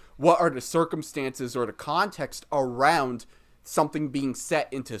matter what are the circumstances or the context around something being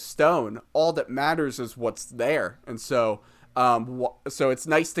set into stone. All that matters is what's there. And so it's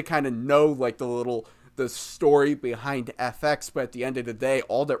nice to kind of know like the story behind FX, but at the end of the day,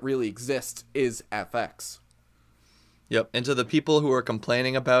 all that really exists is FX. Yep, and to the people who are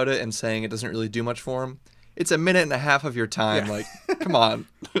complaining about it and saying it doesn't really do much for them, it's a minute and a half of your time. Yeah. Like, come on.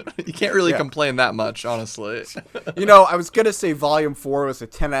 You can't really complain that much, honestly. I was going to say Volume 4 was a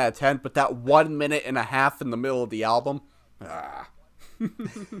 10 out of 10, but that 1 minute and a half in the middle of the album,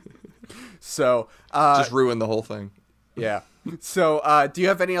 So, just ruined the whole thing. Yeah. So, do you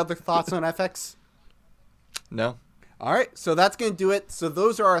have any other thoughts on FX? No. All right, so that's going to do it. So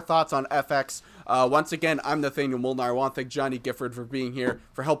those are our thoughts on FX. Once again, I'm Nathaniel Molnar. I want to thank Johnny Gifford for being here,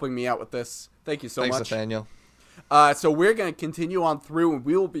 for helping me out with this. Thank you so much. Thanks, Nathaniel. So we're going to continue on through, and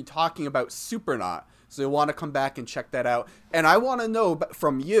we will be talking about Supernaut. So you'll want to come back and check that out. And I want to know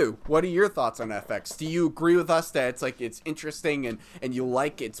from you, what are your thoughts on FX? Do you agree with us that it's interesting and you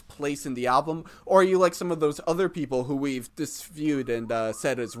like its place in the album? Or are you like some of those other people who we've disputed and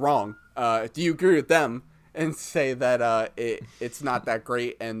said is wrong? Do you agree with them and say that it's not that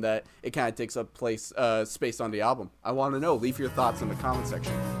great and that it kind of takes up space on the album? I want to know. Leave your thoughts in the comment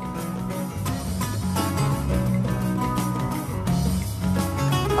section.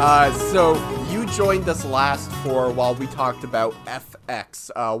 So you joined us last while we talked about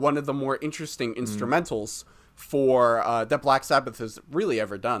FX, one of the more interesting instrumentals for that Black Sabbath has really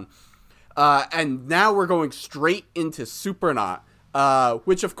ever done. And now we're going straight into Supernaut,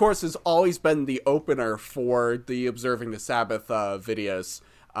 which of course has always been the opener for the Observing the Sabbath videos.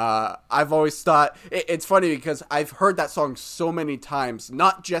 I've always thought it's funny because I've heard that song so many times,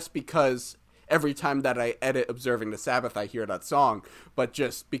 not just because every time that I edit Observing the Sabbath, I hear that song, but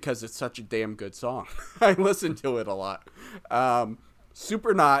just because it's such a damn good song. I listen to it a lot.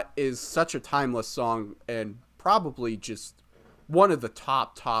 Supernaut is such a timeless song and probably just one of the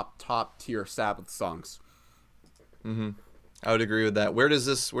top tier Sabbath songs. Mm-hmm. I would agree with that. Where does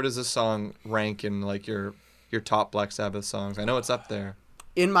this song rank in like your top Black Sabbath songs? I know it's up there.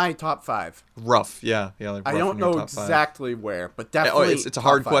 In my top 5. Rough, yeah. Like I don't know exactly where, but definitely. It's a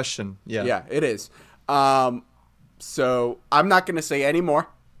hard question. Yeah, it is. So I'm not going to say any more.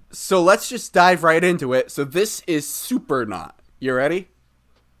 So let's just dive right into it. So this is Supernaut. You ready?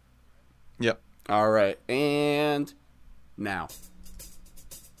 Yep. All right, and now.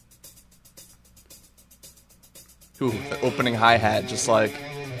 Ooh, the opening hi-hat, just like...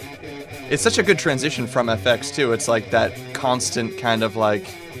 It's such a good transition from FX, too. It's like that constant kind of, like,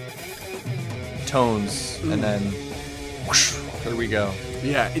 tones, and then, whoosh, here we go.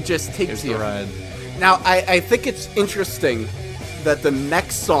 Yeah, it just takes you. The ride. Now, I think it's interesting that the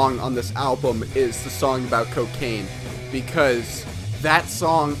next song on this album is the song about cocaine, because that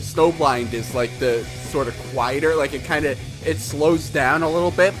song, Snowblind, is, like, the sort of quieter, like, it slows down a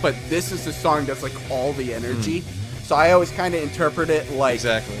little bit, but this is the song that's, like, all the energy. So I always kind of interpret it like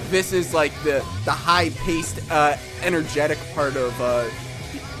This is like the high-paced, energetic part of.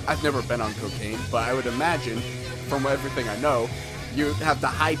 I've never been on cocaine, but I would imagine, from everything I know, you have the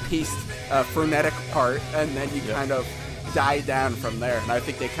high-paced, frenetic part, and then you kind of die down from there. And I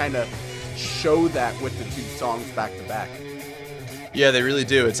think they kind of show that with the two songs back to back. Yeah, they really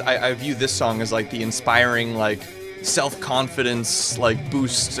do. I view this song as like the inspiring, like self-confidence, like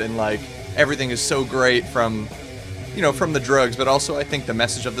boost, and like everything is so great from the drugs, but also I think the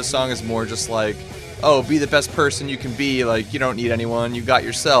message of the song is more just like, oh, be the best person you can be, like, you don't need anyone, you got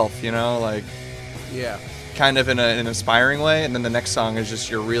yourself, like, yeah, kind of in an inspiring way. And then the next song is just,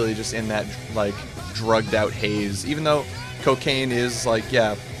 you're really just in that, like, drugged out haze, even though cocaine is, like,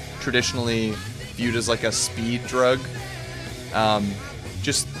 traditionally viewed as, like, a speed drug.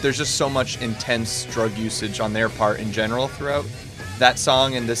 There's just so much intense drug usage on their part in general throughout that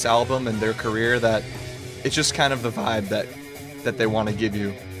song and this album and their career that it's just kind of the vibe that they want to give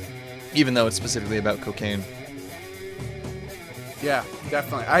you, even though it's specifically about cocaine. Yeah,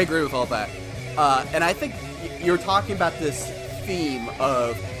 definitely. I agree with all that. And I think you're talking about this theme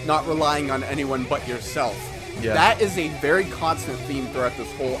of not relying on anyone but yourself. Yeah. That is a very constant theme throughout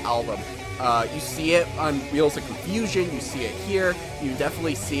this whole album. You see it on Wheels of Confusion, you see it here, you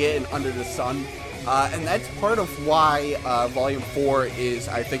definitely see it in Under the Sun. And that's part of why Volume 4 is,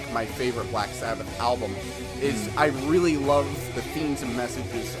 I think, my favorite Black Sabbath album, is I really love the themes and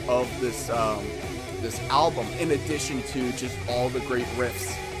messages of this album, in addition to just all the great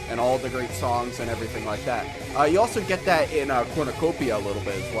riffs and all the great songs and everything like that. You also get that in Cornucopia a little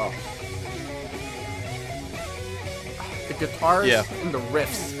bit as well. The guitars and the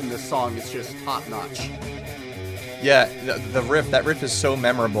riffs in this song is just top-notch. Yeah, that riff is so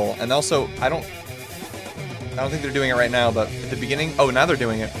memorable, and also, I don't think they're doing it right now, but at the beginning, now they're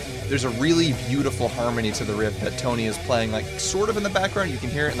doing it. There's a really beautiful harmony to the riff that Tony is playing, like, sort of in the background. You can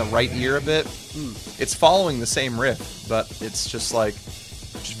hear it in the right ear a bit. It's following the same riff, but it's just, like,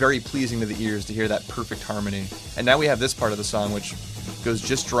 just very pleasing to the ears to hear that perfect harmony. And now we have this part of the song, which goes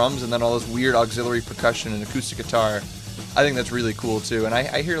just drums and then all this weird auxiliary percussion and acoustic guitar. I think that's really cool, too. And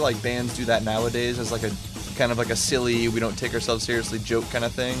I hear, like, bands do that nowadays as, like, a kind of like a silly, we don't take ourselves seriously joke kind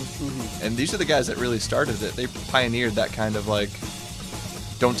of thing. And these are the guys that really started it. They pioneered that kind of, like,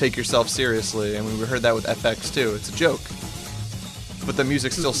 don't take yourself seriously. And we heard that with FX too. It's a joke, but the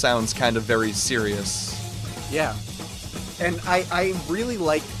music still sounds kind of very serious. Yeah, and I really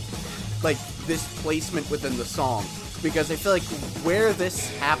like this placement within the song. because I feel like where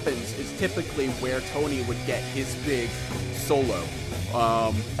this happens is typically where Tony would get his big solo.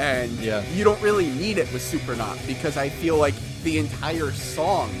 And you don't really need it with Supernaut, because I feel like the entire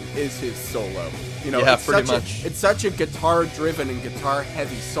song is his solo. You know, yeah, it's pretty much. It's such a guitar-driven and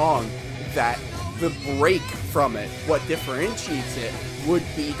guitar-heavy song that the break from it, what differentiates it, would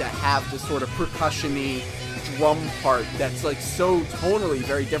be to have this sort of percussion-y drum part that's like so tonally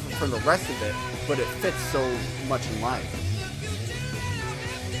very different from the rest of it, but it fits so much in line.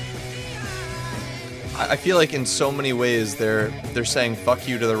 I feel like in so many ways they're saying fuck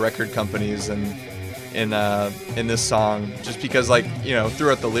you to the record companies and in this song, just because, like, you know,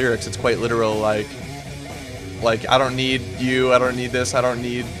 throughout the lyrics it's quite literal, like I don't need you, I don't need this, I don't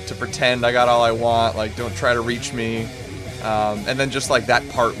need to pretend I got all I want, like, don't try to reach me. And then just like that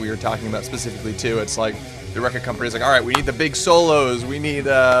part we were talking about specifically too, it's like the record company's like, all right, we need the big solos, we need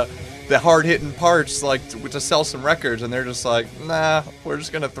the hard-hitting parts, like, to sell some records, and they're just like, nah, we're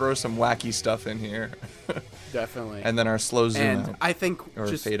just gonna throw some wacky stuff in here. Definitely. And then our slow zoom out. And I think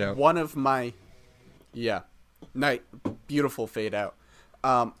just fade out. one of my beautiful fade out.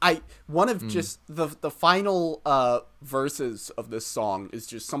 Just the final verses of this song is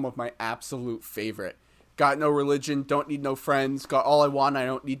just some of my absolute favorite. Got no religion, don't need no friends, got all I want, I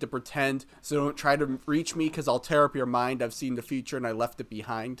don't need to pretend, so don't try to reach me because I'll tear up your mind, I've seen the future and I left it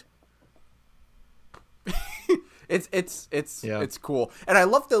behind. It's cool. And I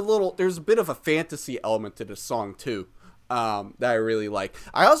love there's a bit of a fantasy element to this song too. That I really like.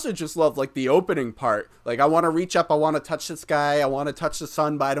 I also just love, like, the opening part. Like, I want to reach up, I want to touch the sky, I want to touch the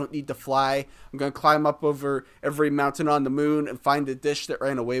sun, but I don't need to fly. I'm going to climb up over every mountain on the moon and find the dish that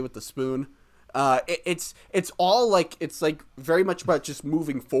ran away with the spoon. It's all like, it's like very much about just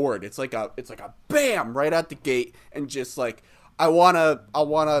moving forward. It's like a bam right out the gate, and just like, I want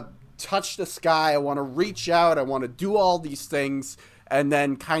to touch the sky, I want to reach out, I want to do all these things, and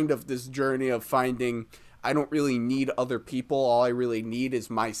then kind of this journey of finding, I don't really need other people. All I really need is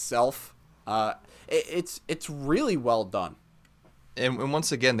myself. It's really well done. And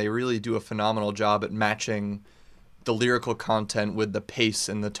once again, they really do a phenomenal job at matching the lyrical content with the pace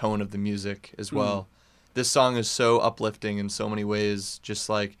and the tone of the music as well. This song is so uplifting in so many ways. Just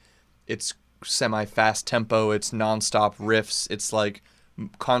like, it's semi-fast tempo, it's nonstop riffs, it's like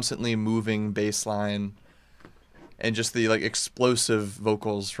constantly moving bass line, and just the like explosive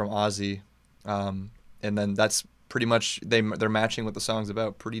vocals from Ozzy. And then that's pretty much, they're matching what the song's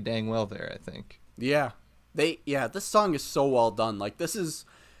about pretty dang well there, I think. Yeah. This song is so well done. Like, this is,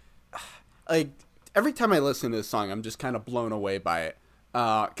 like, every time I listen to this song, I'm just kind of blown away by it.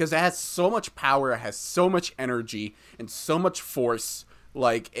 Because it has so much power, it has so much energy, and so much force.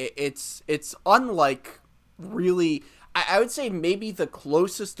 Like, it's unlike, really, I would say maybe the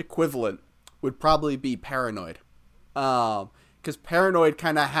closest equivalent would probably be Paranoid. Because Paranoid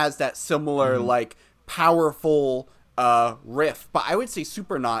kind of has that similar, like, powerful riff, but I would say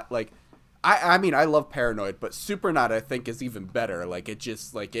Supernaut, like, I mean, I love Paranoid, but Supernaut I think is even better. Like, it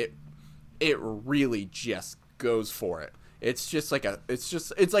just, like, it really just goes for it. It's like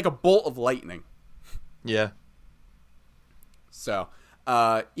a bolt of lightning. Yeah. So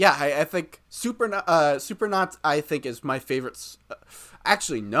I think Supernaut I think is my favorite.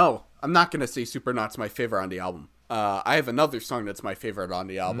 Actually, no, I'm not gonna say Supernaut's my favorite on the album. I have another song that's my favorite on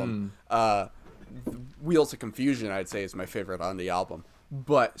the album. Wheels of Confusion, I'd say, is my favorite on the album.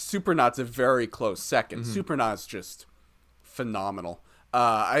 But Supernaut's a very close second. Supernaut's just phenomenal.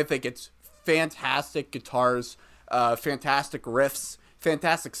 I think it's fantastic guitars, fantastic riffs,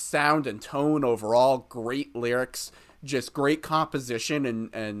 fantastic sound and tone overall, great lyrics, just great composition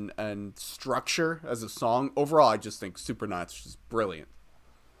and structure as a song. Overall, I just think Supernaut's just brilliant.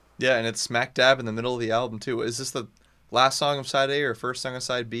 Yeah, and it's smack dab in the middle of the album too. Is this the last song of side A or first song of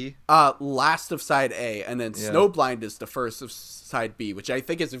side B? Last of side A, and then Snowblind is the first of side B, which I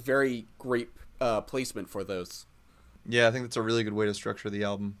think is a very great placement for those. Yeah, I think that's a really good way to structure the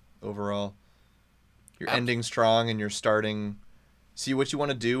album overall. You're ending strong and you're starting. See, what you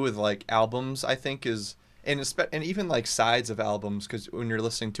want to do with, like, albums, I think, is, and even like sides of albums, because when you're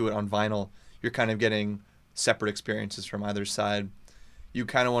listening to it on vinyl, you're kind of getting separate experiences from either side. You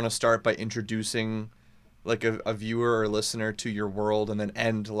kind of want to start by introducing, like, a viewer or listener to your world, and then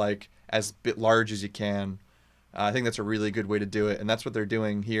end, like, as bit large as you can. I think that's a really good way to do it, and that's what they're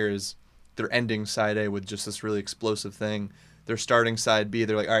doing here. Is they're ending side A with just this really explosive thing. They're starting side B.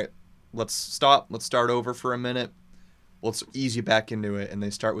 They're like, all right, let's stop. Let's start over for a minute. Let's ease you back into it, and they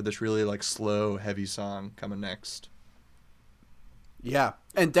start with this really, like, slow, heavy song coming next. Yeah,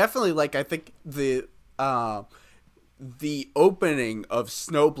 and definitely, like, I think the opening of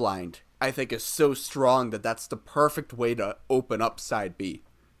Snowblind I think is so strong that that's the perfect way to open up side B.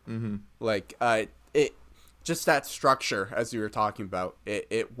 Mm-hmm. Like, it just that structure, as you were talking about,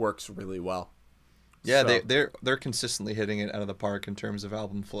 it works really well. Yeah, So, they're consistently hitting it out of the park in terms of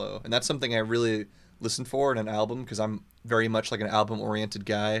album flow, and that's something I really listen for in an album because I'm very much like an album oriented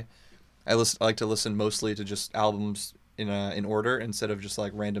guy. I like to listen mostly to just albums in order instead of just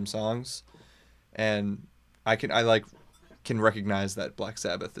like random songs, and I like can recognize that Black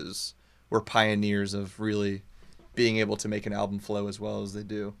Sabbath were pioneers of really being able to make an album flow as well as they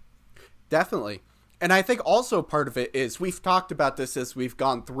do. definitely. And I think also part of it is we've talked about this as we've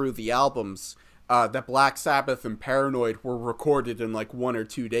gone through the albums. That Black Sabbath and Paranoid were recorded in like 1 or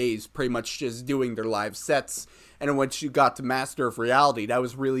 2 days, pretty much just doing their live sets. And once you got to Master of Reality, that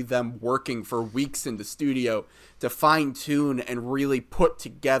was really them working for weeks in the studio to fine tune and really put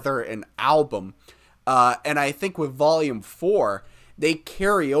together an album. And I think with Volume 4, they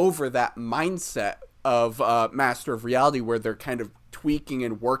carry over that mindset of Master of Reality where they're kind of tweaking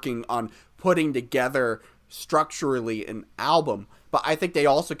and working on putting together structurally an album. But I think they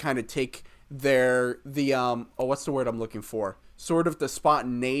also kind of take what's the word I'm looking for? Sort of the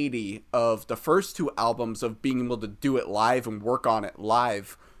spontaneity of the first two albums of being able to do it live and work on it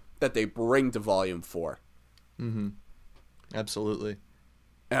live that they bring to Volume 4. Mm-hmm. Absolutely.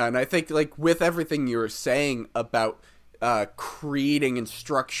 And I think, like, with everything you were saying about creating and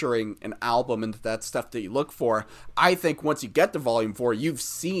structuring an album and that stuff that you look for, I think once you get to Volume 4, you've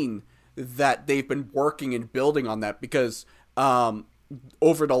seen that they've been working and building on that because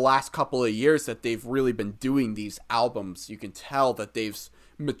over the last couple of years that they've really been doing these albums, you can tell that they've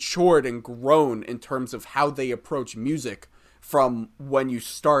matured and grown in terms of how they approach music from when you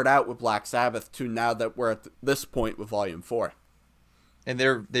start out with Black Sabbath to now that we're at this point with Volume 4. And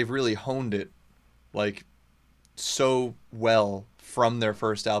they've really honed it like so well from their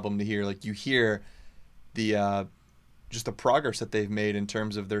first album to here. Like you hear the just the progress that they've made in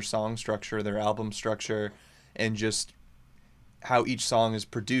terms of their song structure, their album structure, and just how each song is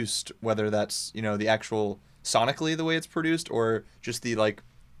produced, whether that's, you know, the actual sonically the way it's produced or just the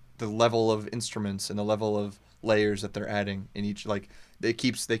level of instruments and the level of layers that they're adding in each. Like they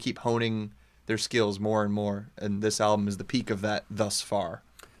keep honing their skills more and more, and this album is the peak of that thus far.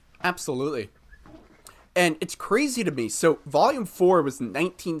 Absolutely. And it's crazy to me. So Volume 4 was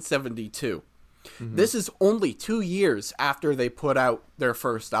 1972. Mm-hmm. This is only 2 years after they put out their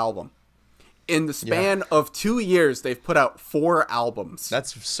first album. In the span of 2 years, they've put out 4 albums.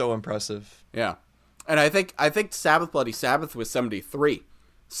 That's so impressive. Yeah. And I think Sabbath Bloody Sabbath was 73.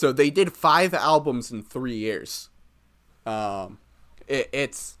 So they did 5 albums in 3 years.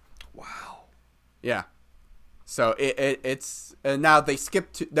 It's wow. Yeah. So it's now they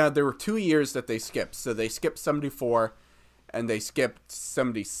skipped now there were 2 years that they skipped. So they skipped 74 and they skipped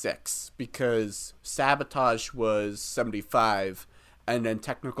 76 because Sabotage was 75 and then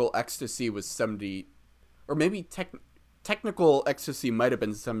Technical Ecstasy was 70, or maybe Technical Ecstasy might have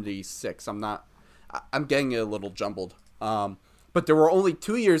been 76. I'm getting it a little jumbled. But there were only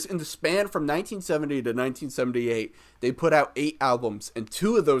 2 years in the span from 1970 to 1978. They put out 8 albums, and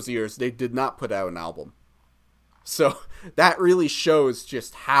 2 of those years they did not put out an album. So that really shows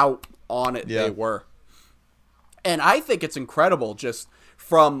just how on it they were. And I think it's incredible just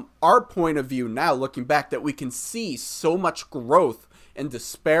from our point of view now, looking back, that we can see so much growth and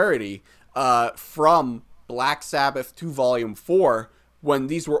disparity from Black Sabbath to Volume 4 when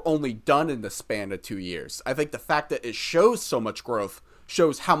these were only done in the span of 2 years. I think the fact that it shows so much growth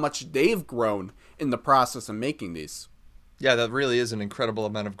shows how much they've grown in the process of making these. Yeah, that really is an incredible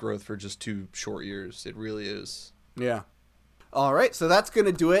amount of growth for just 2 short years. It really is. Yeah. All right, so that's going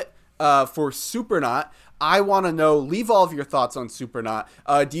to do it for Supernaut. I want to know, leave all of your thoughts on Supernaut.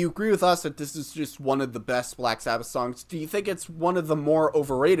 Do you agree with us that this is just one of the best Black Sabbath songs? Do you think it's one of the more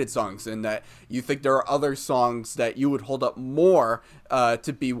overrated songs in that you think there are other songs that you would hold up more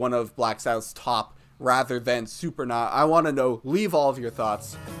to be one of Black Sabbath's top rather than Supernaut? I want to know, leave all of your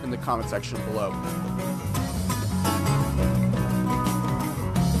thoughts in the comment section below.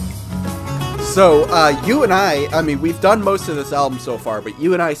 So, you and I mean, we've done most of this album so far, but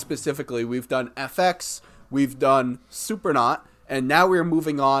you and I specifically, we've done FX, we've done Supernaut, and now we're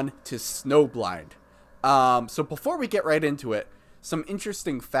moving on to Snowblind. So before we get right into it, some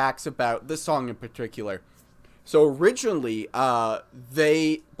interesting facts about this song in particular. So originally,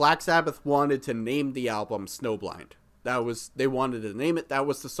 Black Sabbath wanted to name the album Snowblind. They wanted to name it. That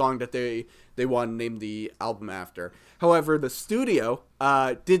was the song that they wanted to name the album after. However, the studio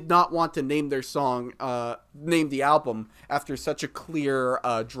did not want to name their song, name the album after such a clear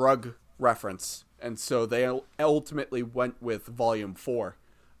drug reference, and so they ultimately went with Volume 4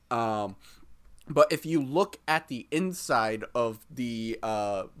 But if you look at the inside of the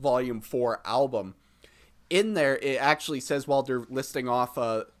Volume 4 album, in there it actually says, while they're listing off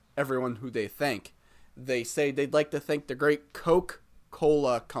everyone who they thank, they say they'd like to thank the great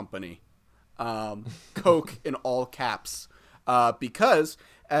Coca-Cola Company. Coke in all caps. Because,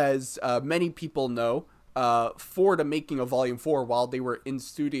 as many people know, for the making of Volume 4, while they were in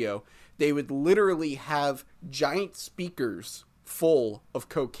studio, they would literally have giant speakers full of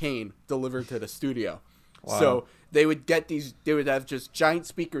cocaine delivered to the studio. Wow. So they would have just giant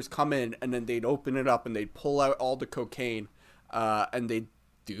speakers come in, and then they'd open it up and they'd pull out all the cocaine, and they'd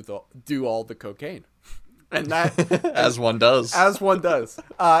do all the cocaine. And that as one does.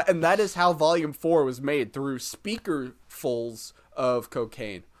 And that is how Volume 4 was made, through speakerfuls of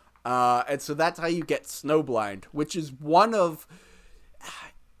cocaine. And so that's how you get Snowblind, which is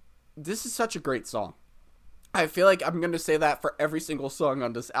this is such a great song. I feel like I'm going to say that for every single song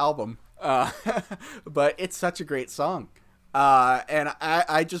on this album. But it's such a great song. And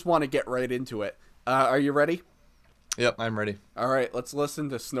I just want to get right into it. Are you ready? Yep, I'm ready. All right, let's listen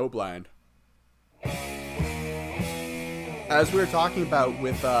to Snowblind. As we were talking about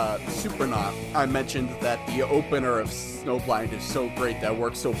with Supernaut, I mentioned that the opener of Snowblind is so great, that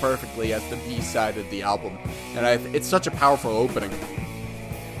works so perfectly as the B-side of the album. And it's such a powerful opening.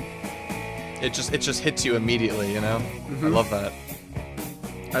 It just hits you immediately, you know? Mm-hmm. I love that.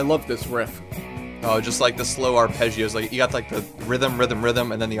 I love this riff. Oh, just like the slow arpeggios. Like, you got like the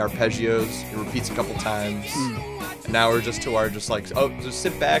rhythm, and then the arpeggios. It repeats a couple times. And now we're just to our just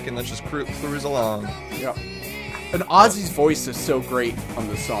sit back and let's just cruise along. Yep. And Ozzy's voice is so great on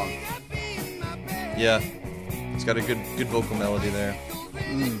this song. Yeah. It's got a good vocal melody there.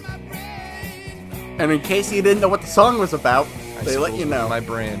 And in case you didn't know what the song was about, they let you know. My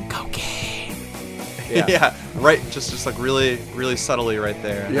brain. Cocaine. Yeah. Yeah, right. Just like really, really subtly right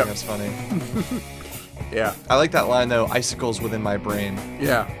there. I think that's funny. Yeah. I like that line though. Icicles within my brain.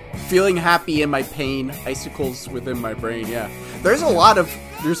 Yeah. Feeling happy in my pain. Icicles within my brain. Yeah. There's a lot of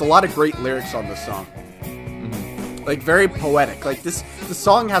great lyrics on this song. Like, very poetic. Like, the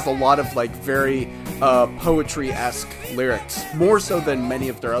song has a lot of, like, very poetry-esque lyrics. More so than many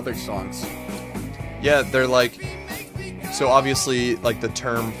of their other songs. Yeah, they're like... So, obviously, like, the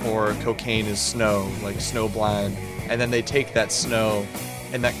term for cocaine is snow. Like, snowblind. And then they take that snow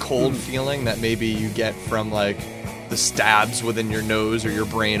and that cold feeling that maybe you get from, like, the stabs within your nose or your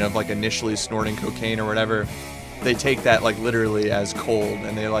brain of, like, initially snorting cocaine or whatever... They take that like literally as cold,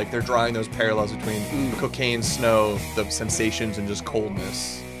 and they're drawing those parallels between cocaine, snow, the sensations, and just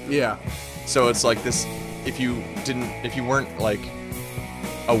coldness. Yeah. So it's like this. If you weren't like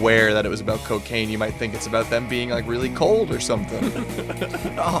aware that it was about cocaine, you might think it's about them being like really cold or something.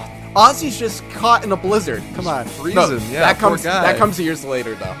 Oh, Ozzy's just caught in a blizzard. Come on, freezing. No, yeah, that comes years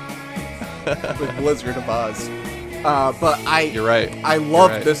later though. With Blizzard of Oz. But You're right. I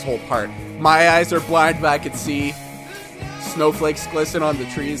love this whole part. My eyes are blind, but I can see snowflakes glisten on the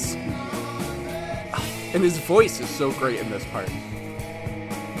trees. And his voice is so great in this part.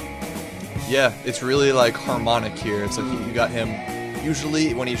 Yeah, it's really like harmonic here. It's like you got him.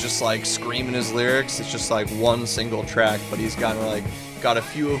 Usually when he's just like screaming his lyrics, it's just like one single track. But he's got a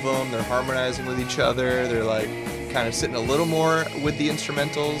few of them. They're harmonizing with each other. They're like kind of sitting a little more with the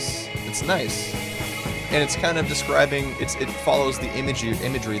instrumentals. It's nice. And it's kind of describing, it follows the imagery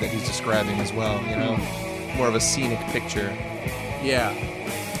that he's describing as well, you know? More of a scenic picture. Yeah.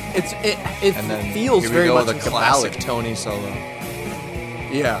 It feels very much like the classic Tony solo.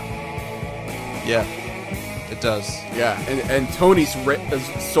 Yeah. Yeah. It does. Yeah, and Tony's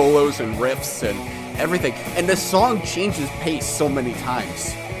solos and riffs and everything. And the song changes pace so many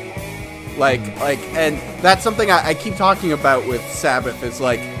times. And that's something I keep talking about with Sabbath, is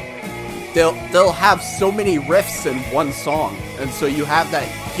like, they'll have so many riffs in one song, and so you have that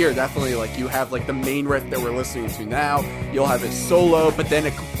here. Definitely, like, you have like the main riff that we're listening to now. You'll have his solo, but then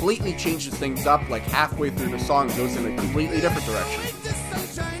it completely changes things up. Like halfway through the song, it goes in a completely different direction.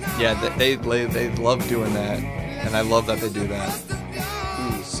 Yeah, they love doing that, and I love that they do that.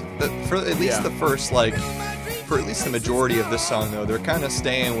 For at least the first, for at least the majority of this song, though, they're kind of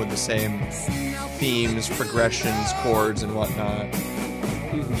staying with the same themes, progressions, chords, and whatnot.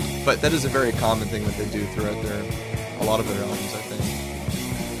 But that is a very common thing that they do throughout a lot of their albums, I think.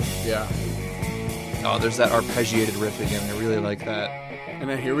 Yeah. Oh, there's that arpeggiated riff again. I really like that. And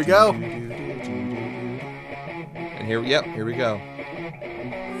then here we go. And here we go.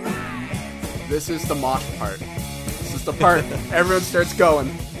 This is the mosh part. This is the part everyone starts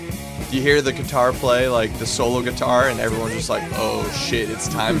going. You hear the guitar play, like the solo guitar, and everyone's just like, "Oh shit, it's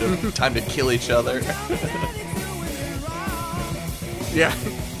time to kill each other." Yeah.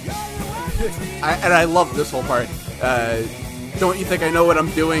 I love this whole part. Don't you think I know what I'm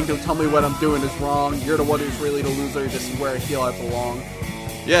doing? Don't tell me what I'm doing is wrong. You're the one who's really the loser. This is where I feel I belong.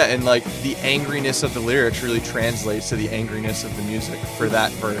 Yeah, and like the angriness of the lyrics really translates to the angriness of the music for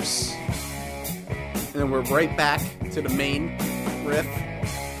that verse. And then we're right back to the main riff.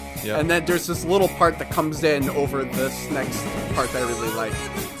 Yep. And then there's this little part that comes in over this next part that I really like.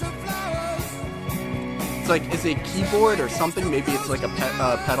 It's like, is it a keyboard or something? Maybe it's like a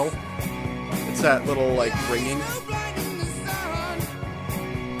pedal. It's that little, like, ringing.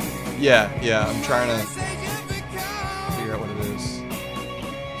 Yeah, I'm trying to figure out what it is.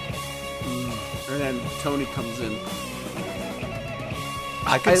 And then Tony comes in.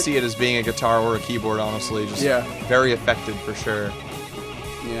 I could see it as being a guitar or a keyboard, honestly. Just very affected for sure.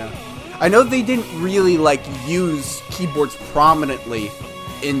 Yeah. I know they didn't really, like, use keyboards prominently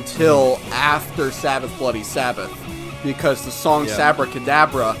until after Sabbath Bloody Sabbath. Because the song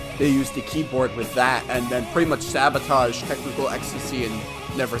Sabracadabra, they used the keyboard with that, and then pretty much Sabotage, Technical Ecstasy, and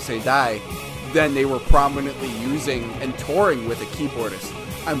Never Say Die, then they were prominently using and touring with a keyboardist.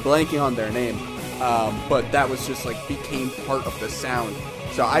 I'm blanking on their name, but that was just like became part of the sound.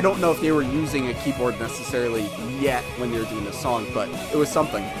 So I don't know if they were using a keyboard necessarily yet when they were doing the song, but it was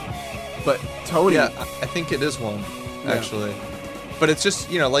something. But Tony... Yeah, I think it is one, actually. But it's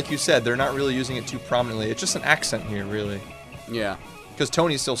just, like you said, they're not really using it too prominently. It's just an accent here, really. Yeah. Because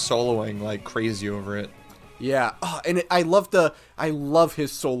Tony's still soloing like crazy over it. Yeah, and I love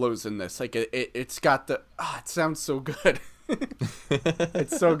his solos in this. Like it's got the it sounds so good.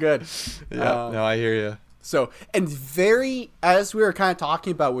 It's so good. Yeah, no, I hear you. So, and very, as we were kind of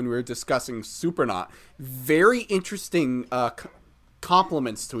talking about when we were discussing Supernaut, very interesting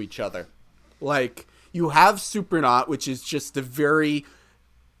compliments to each other. Like you have Supernaut, which is just a very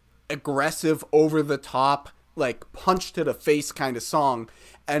aggressive, over the top, like punch to the face kind of song.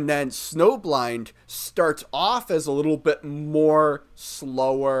 And then Snowblind starts off as a little bit more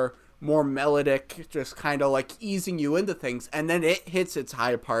slower, more melodic, just kind of like easing you into things. And then it hits its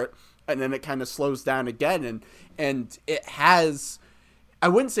high part, and then it kind of slows down again. And it has, I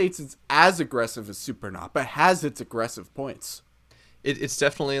wouldn't say it's as aggressive as Supernaut, but it has its aggressive points. It's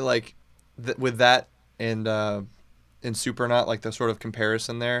definitely like, with that and in Supernaut, like the sort of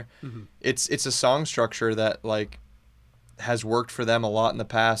comparison there, it's a song structure that like has worked for them a lot in the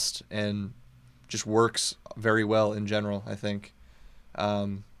past and just works very well in general, I think.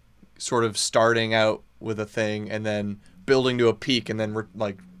 Sort of starting out with a thing and then building to a peak and then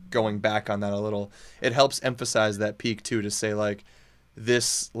like going back on that a little. It helps emphasize that peak too, to say like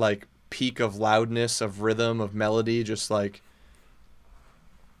this like peak of loudness, of rhythm, of melody, just like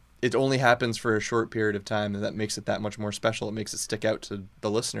it only happens for a short period of time, and that makes it that much more special. It makes it stick out to the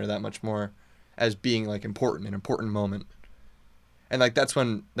listener that much more as being like important, an important moment. And like that's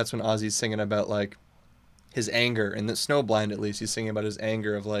when Ozzy's singing about like his anger, and the Snowblind at least he's singing about his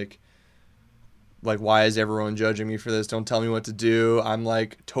anger of like why is everyone judging me for this? Don't tell me what to do. I'm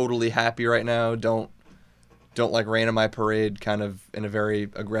like totally happy right now. Don't like rain on my parade, kind of in a very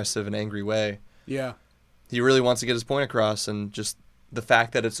aggressive and angry way. Yeah. He really wants to get his point across, and just the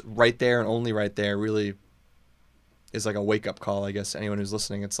fact that it's right there and only right there really is like a wake-up call, I guess, to anyone who's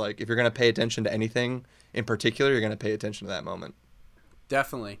listening. It's like if you're going to pay attention to anything in particular, you're going to pay attention to that moment.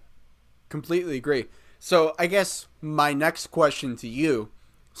 Definitely. Completely agree. So I guess my next question to you,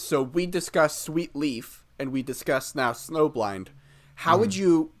 so we discussed Sweet Leaf and we discussed now Snowblind. How would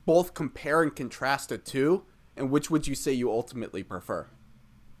you both compare and contrast the two, and which would you say you ultimately prefer?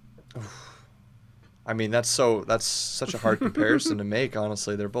 I mean, that's such a hard comparison to make,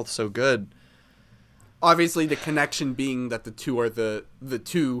 honestly. They're both so good. Obviously, the connection being that the two are the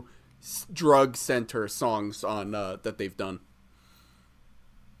two drug center songs on that they've done.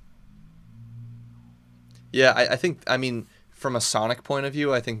 Yeah, I think, I mean, from a sonic point of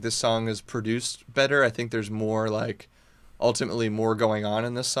view, I think this song is produced better. I think there's more, like, ultimately more going on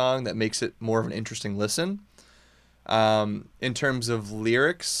in this song that makes it more of an interesting listen. In terms of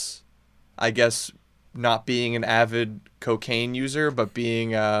lyrics, I guess not being an avid cocaine user, but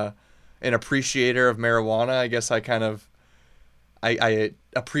being an appreciator of marijuana, I guess I kind of, I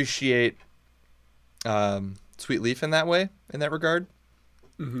appreciate Sweet Leaf in that way, in that regard.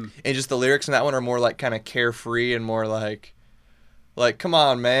 Mm-hmm. And just the lyrics in that one are more like kind of carefree and more like come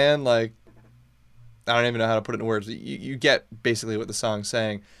on, man, like I don't even know how to put it in words. You get basically what the song's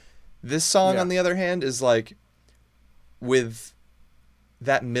saying. This song, on the other hand, is like, with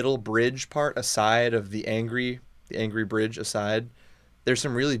that middle bridge part aside of the angry bridge aside, there's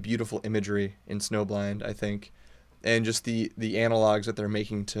some really beautiful imagery in Snowblind, I think, and just the analogs that they're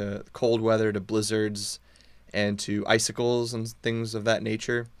making to cold weather, to blizzards, and to icicles and things of that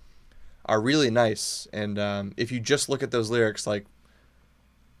nature. are really nice. And if you just look at those lyrics, like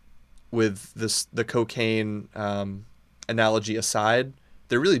with the cocaine analogy aside,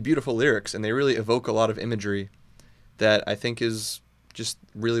 they're really beautiful lyrics, and they really evoke a lot of imagery that I think is just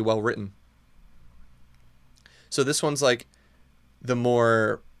really well written. So this one's like the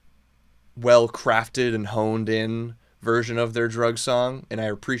more well crafted and honed in version of their drug song, and I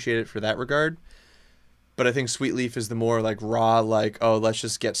appreciate it for that regard. But I think Sweet Leaf is the more like raw, like, oh, let's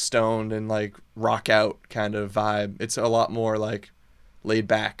just get stoned and like rock out kind of vibe. It's a lot more like laid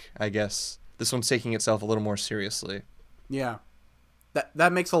back, I guess. This one's taking itself a little more seriously. Yeah.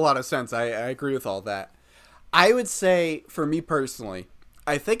 That makes a lot of sense. I agree with all that. I would say, for me personally,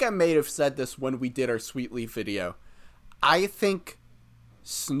 I think I may have said this when we did our Sweet Leaf video. I think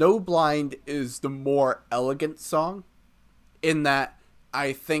Snowblind is the more elegant song in that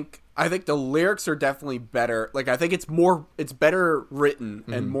I think the lyrics are definitely better. Like, I think it's better written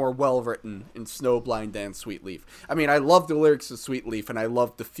and more well written in Snowblind than Sweet Leaf. I mean, I love the lyrics of Sweet Leaf and I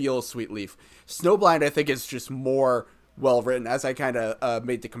love the feel of Sweet Leaf. Snowblind, I think, is just more well written. As I kind of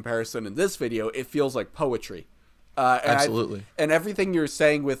made the comparison in this video, it feels like poetry. Absolutely. And everything you're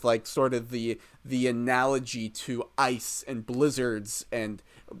saying with like sort of the analogy to ice and blizzards and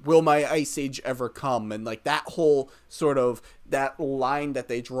will my ice age ever come, and like that whole sort of that line that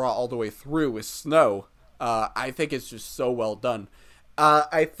they draw all the way through with snow, I think it's just so well done.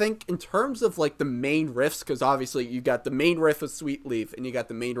 I think in terms of like the main riffs, because obviously you got the main riff of Sweet Leaf and you got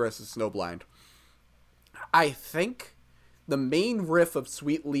the main riff of Snowblind. I think the main riff of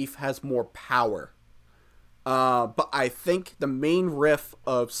Sweet Leaf has more power. But I think the main riff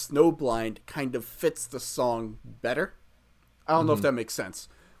of Snowblind kind of fits the song better. I don't know if that makes sense.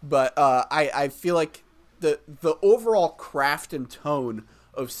 But I feel like the overall craft and tone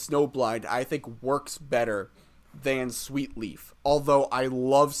of Snowblind, I think, works better than Sweet Leaf. Although I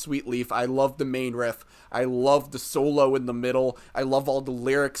love Sweet Leaf. I love the main riff. I love the solo in the middle. I love all the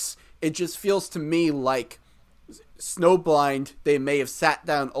lyrics. It just feels to me like Snowblind, they may have sat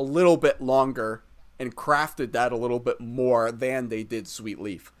down a little bit longer and crafted that a little bit more than they did Sweet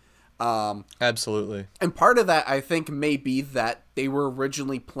Leaf. Absolutely. And part of that, I think, may be that they were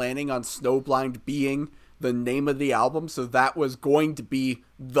originally planning on Snowblind being the name of the album, so that was going to be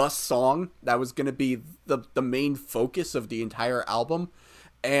the song. That was going to be the main focus of the entire album.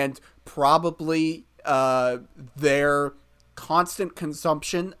 And probably their constant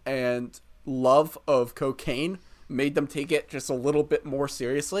consumption and love of cocaine made them take it just a little bit more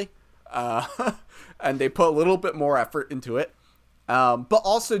seriously. And they put a little bit more effort into it. But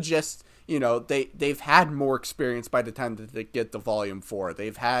also just, you know, they've had more experience by the time that they get to Volume 4.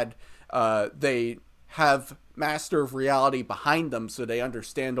 They've had, they have Master of Reality behind them, so they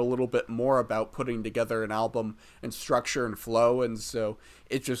understand a little bit more about putting together an album and structure and flow, and so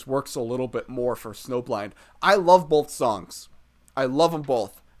it just works a little bit more for Snowblind. I love both songs. I love them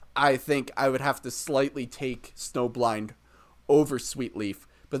both. I think I would have to slightly take Snowblind over Sweet Leaf,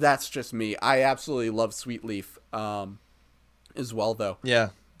 but that's just me. I absolutely love Sweet Leaf as well, though. Yeah.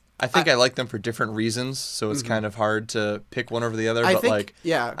 I think I like them for different reasons, so it's kind of hard to pick one over the other. I but think,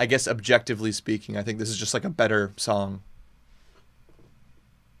 yeah. I guess objectively speaking, I think this is just like a better song.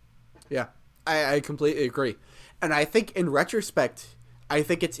 Yeah, I completely agree. And I think in retrospect, I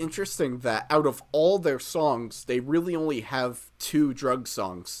think it's interesting that out of all their songs, they really only have 2 drug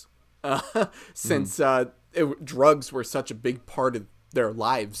songs. Since drugs were such a big part of their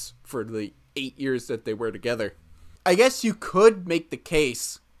lives for the 8 years that they were together. I guess you could make the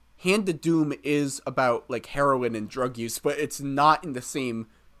case Hand to Doom is about like heroin and drug use, but it's not in the same,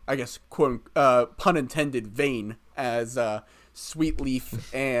 I guess, quote pun intended vein as Sweet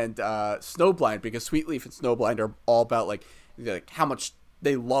Leaf and Snowblind, because Sweet Leaf and Snowblind are all about like how much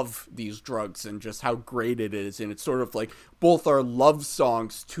they love these drugs and just how great it is, and it's sort of like both are love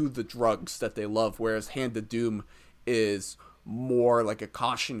songs to the drugs that they love, whereas Hand to Doom is more like a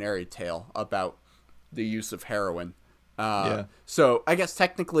cautionary tale about the use of heroin. So I guess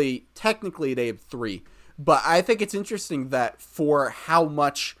technically they have 3, but I think it's interesting that for how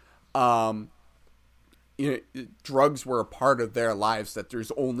much drugs were a part of their lives, that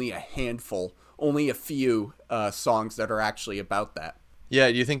there's only a few songs that are actually about that. Yeah,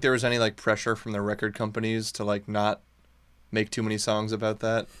 do you think there was any like pressure from the record companies to like not make too many songs about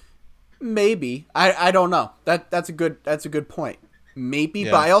that? Maybe. I don't know. That's a good point. Maybe,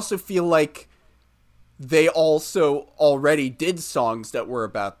 Yeah. But I also feel like they also already did songs that were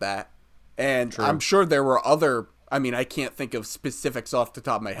about that. And True. I'm sure there were other, I mean, I can't think of specifics off the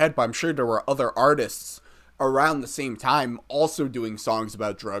top of my head, but I'm sure there were other artists around the same time also doing songs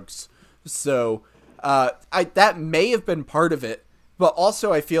about drugs. So that may have been part of it, But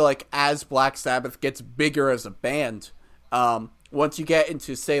also, I feel like as Black Sabbath gets bigger as a band, once you get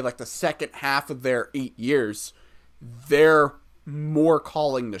into, say, like the second half of their 8 years, they're more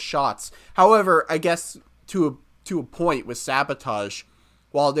calling the shots. However, I guess to a point with Sabotage,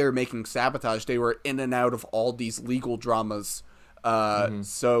 while they were making Sabotage, they were in and out of all these legal dramas.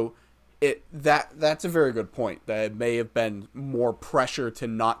 So that's a very good point. That it may have been more pressure to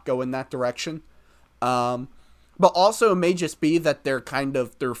not go in that direction. But also it may just be that their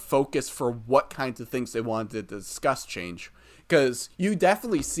focus for what kinds of things they wanted to discuss change. Because you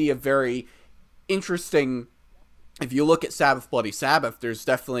definitely see a very interesting, if you look at Sabbath Bloody Sabbath, there's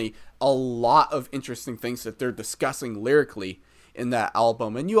definitely a lot of interesting things that they're discussing lyrically in that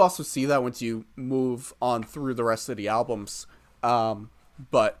album. And you also see that once you move on through the rest of the albums.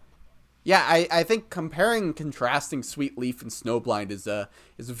 But yeah, I think comparing and contrasting Sweet Leaf and Snowblind is a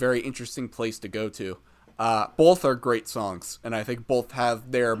very interesting place to go to. Both are great songs, and I think both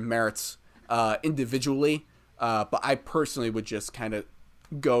have their merits individually. But I personally would just kind of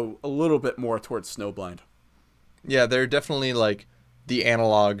go a little bit more towards Snowblind. Yeah, they're definitely like the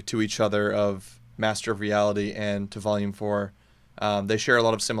analog to each other of Master of Reality and to Volume 4. They share a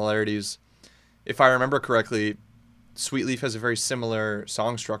lot of similarities. If I remember correctly, Sweet Leaf has a very similar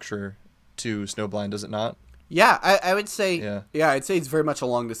song structure to Snowblind, does it not? Yeah, I would say, I'd say it's very much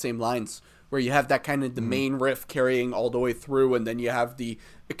along the same lines, where you have that kind of the main riff carrying all the way through, and then you have the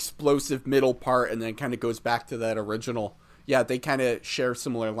explosive middle part, and then it kind of goes back to that original. Yeah, they kind of share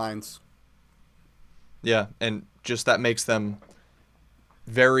similar lines. Yeah, and just that makes them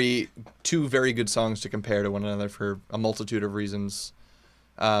two very good songs to compare to one another for a multitude of reasons.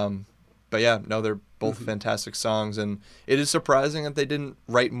 But yeah, no, they're both fantastic songs, and it is surprising that they didn't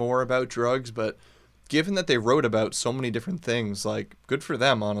write more about drugs, but given that they wrote about so many different things, like, good for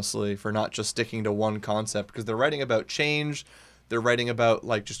them, honestly, for not just sticking to one concept, because they're writing about change, they're writing about,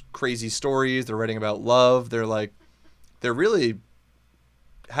 like, just crazy stories, they're writing about love, they really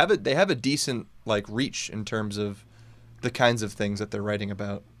have a decent, like, reach in terms of the kinds of things that they're writing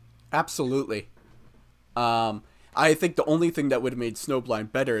about. Absolutely. I think the only thing that would have made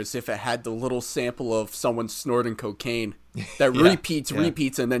Snowblind better is if it had the little sample of someone snorting cocaine that repeats,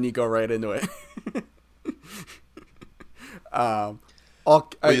 and then you go right into it.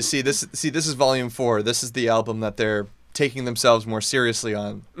 You see, this is Volume 4. This is the album that they're taking themselves more seriously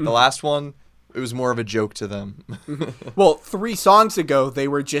on. The last one, it was more of a joke to them. Well, 3 songs ago, they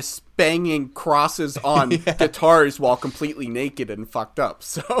were just banging crosses on guitars while completely naked and fucked up.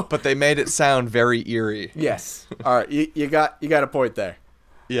 So, but they made it sound very eerie. Yes. All right, you got a point there.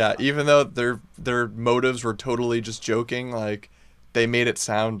 Yeah, even though their motives were totally just joking, like, they made it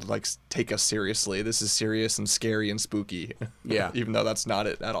sound like, take us seriously. This is serious and scary and spooky. Yeah. Even though that's not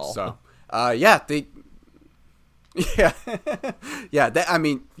it at all. So, they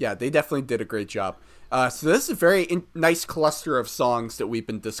definitely did a great job. So this is a very nice cluster of songs that we've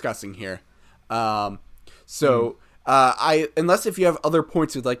been discussing here. Unless if you have other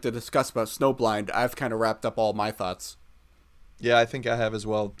points you'd like to discuss about Snowblind, I've kind of wrapped up all my thoughts. Yeah, I think I have as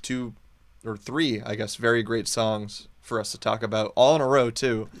well. 2 or 3, I guess, very great songs for us to talk about, all in a row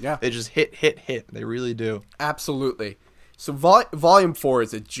too. Yeah, they just hit. They really do. Absolutely. So Volume 4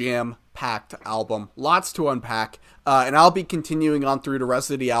 is a jam-packed album, lots to unpack, and I'll be continuing on through the rest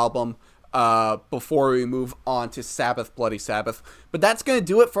of the album before we move on to Sabbath Bloody Sabbath. But that's going to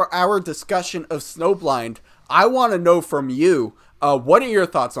do it for our discussion of Snowblind. I want to know from you, what are your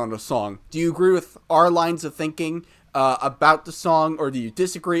thoughts on the song? Do you agree with our lines of thinking about the song, or do you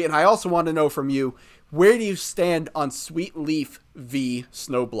disagree? And I also want to know from you, where do you stand on Sweet Leaf v.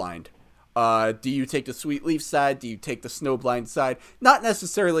 Snowblind? Do you take the Sweet Leaf side? Do you take the Snowblind side? Not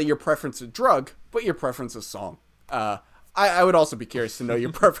necessarily your preference of drug, but your preference of song. I would also be curious to know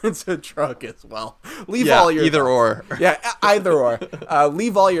your preference of drug as well. Leave all your either thoughts. or. Yeah, either or.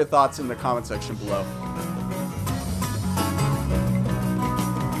 Leave all your thoughts in the comment section below.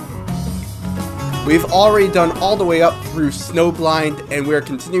 We've already done all the way up through Snowblind, and we're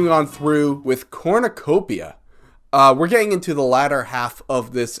continuing on through with Cornucopia. We're getting into the latter half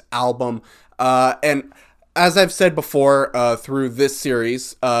of this album, and as I've said before through this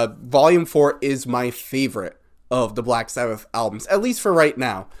series, Volume 4 is my favorite of the Black Sabbath albums, at least for right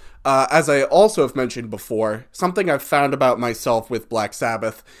now. As I also have mentioned before, something I've found about myself with Black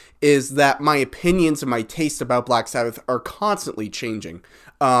Sabbath is that my opinions and my taste about Black Sabbath are constantly changing.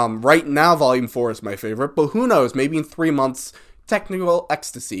 Right now, Volume 4 is my favorite, but who knows, maybe in 3 months, Technical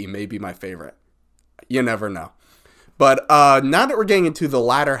Ecstasy may be my favorite. You never know. But now that we're getting into the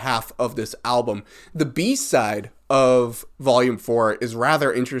latter half of this album, the B-side of Volume 4 is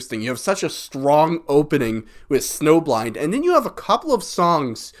rather interesting. You have such a strong opening with Snowblind, and then you have a couple of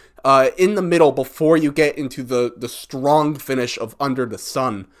songs in the middle before you get into the strong finish of Under the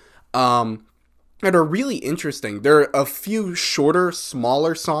Sun that are really interesting. There are a few shorter,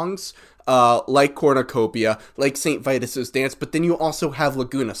 smaller songs like Cornucopia, like St. Vitus's Dance, but then you also have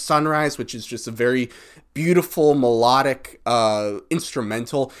Laguna Sunrise, which is just a very beautiful, melodic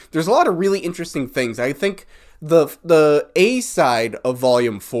instrumental. There's a lot of really interesting things. I think the A side of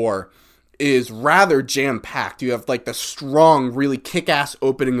Volume 4 is rather jam-packed. You have like the strong, really kick-ass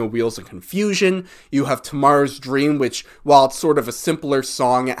opening of Wheels of Confusion. You have Tomorrow's Dream, which, while it's sort of a simpler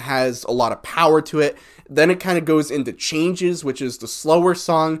song, it has a lot of power to it. Then it kind of goes into Changes, which is the slower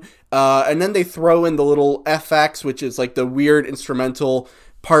song. And then they throw in the little FX, which is like the weird instrumental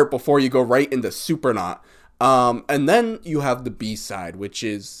part before you go right into Supernaut. And then you have the B-side, which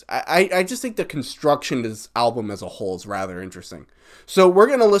is, I just think the construction of this album as a whole is rather interesting. So we're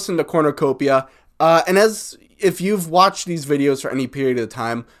going to listen to Cornucopia, and if you've watched these videos for any period of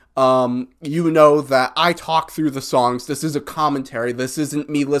time, you know that I talk through the songs. This is a commentary. This isn't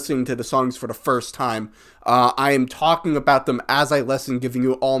me listening to the songs for the first time. I am talking about them as I listen, giving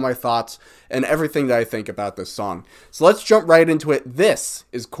you all my thoughts and everything that I think about this song. So let's jump right into it. This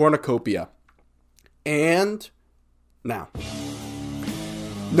is Cornucopia. And now,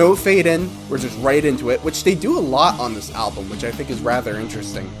 no fade in, we're just right into it, which they do a lot on this album, which I think is rather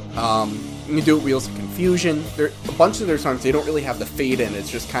interesting. You can do it Wheels of Confusion. A bunch of their songs, they don't really have the fade in,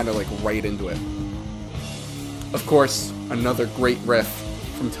 it's just kind of like right into it. Of course, another great riff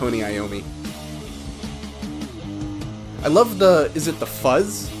from Tony Iommi. I love is it the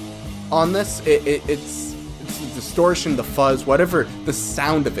fuzz on this? It's the distortion, the fuzz, whatever, the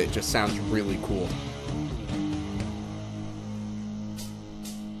sound of it just sounds really cool.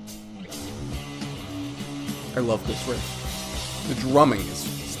 I love this riff. The drumming is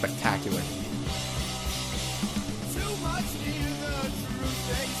spectacular.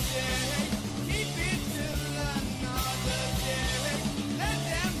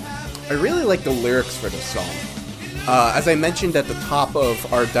 I really like the lyrics for this song. As I mentioned at the top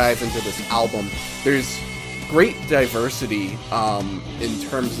of our dive into this album, there's great diversity in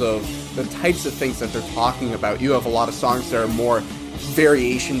terms of the types of things that they're talking about. You have a lot of songs that are more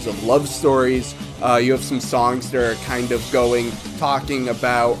variations of love stories. You have some songs that are kind of talking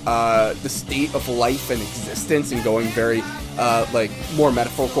about the state of life and existence and going very, more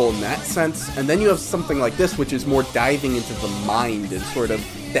metaphorical in that sense. And then you have something like this, which is more diving into the mind and sort of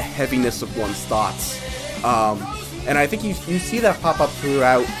the heaviness of one's thoughts. And I think you see that pop up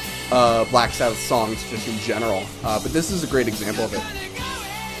throughout Black Sabbath songs just in general. But this is a great example of it.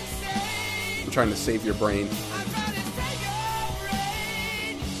 I'm trying to save your brain.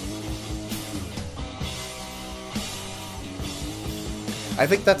 I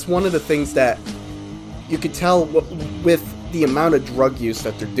think that's one of the things that you could tell with the amount of drug use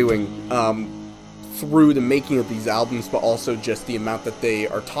that they're doing through the making of these albums, but also just the amount that they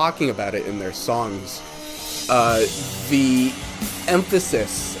are talking about it in their songs. The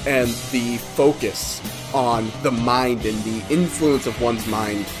emphasis and the focus on the mind and the influence of one's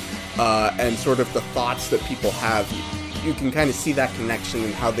mind and sort of the thoughts that people have, you can kind of see that connection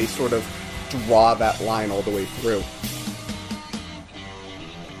and how they sort of draw that line all the way through.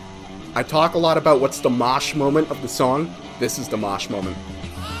 I talk a lot about what's the mosh moment of the song. This is the mosh moment.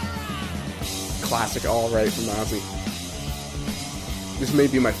 Classic All Right from Ozzy. This may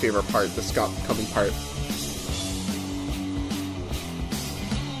be my favorite part, this coming part.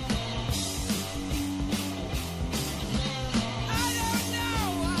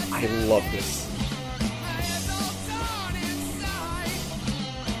 I love this.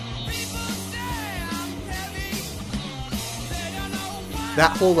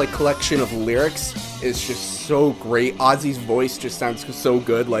 That whole collection of lyrics is just so great. Ozzy's voice just sounds so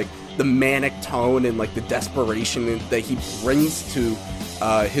good, the manic tone and the desperation that he brings to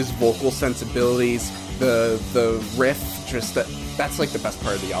his vocal sensibilities, the riff, just that's the best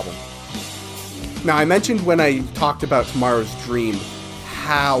part of the album. Now, I mentioned when I talked about Tomorrow's Dream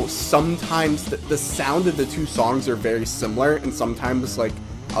how sometimes the sound of the two songs are very similar, and sometimes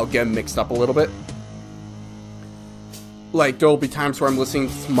I'll get mixed up a little bit. There'll be times where I'm listening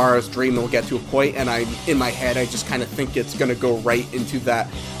to Tomorrow's Dream and we'll get to a point and in my head I just kind of think it's going to go right into that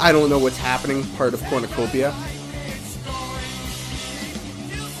I don't know what's happening part of Cornucopia.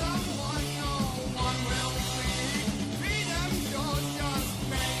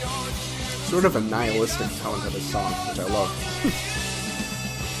 Sort of a nihilistic tone to this song, which I love.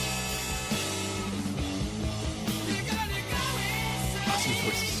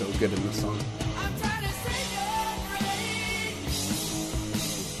 good in this song.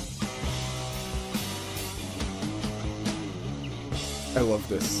 I love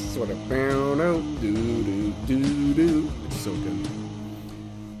this sort of do-do-do-do. It's so good.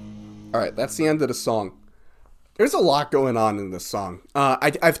 Alright, that's the end of the song. There's a lot going on in this song.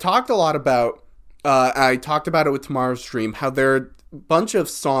 I've talked a lot about, I talked about it with Tomorrow's Dream, how there are a bunch of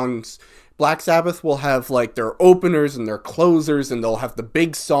songs. Black Sabbath will have like their openers and their closers, and they'll have the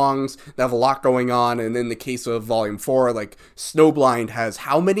big songs that have a lot going on. And in the case of Volume 4, like Snowblind has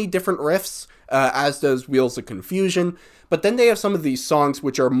how many different riffs, as does Wheels of Confusion. But then they have some of these songs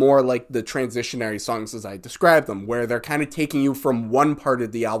which are more like the transitionary songs as I described them, where they're kind of taking you from one part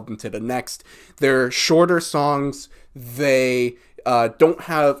of the album to the next. They're shorter songs. They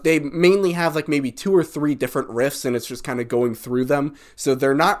they mainly have like maybe 2 or 3 different riffs, and it's just kind of going through them. So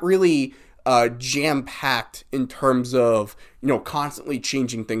they're not really jam-packed in terms of, constantly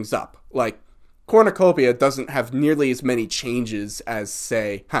changing things up. Like, Cornucopia doesn't have nearly as many changes as,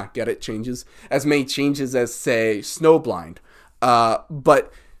 say, as many changes as, say, Snowblind.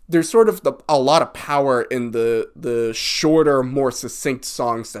 But there's sort of a lot of power in the shorter, more succinct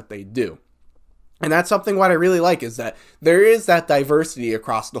songs that they do. And that's something what I really like, is that there is that diversity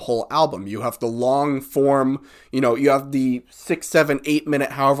across the whole album. You have the long form, you have the 6, 7, 8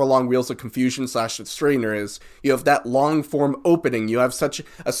 minute, however long Wheels of Confusion / The Strainer is. You have that long form opening. You have such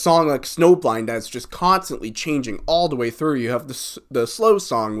a song like Snowblind that's just constantly changing all the way through. You have the slow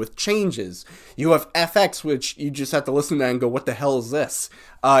song with changes. You have FX, which you just have to listen to and go, what the hell is this?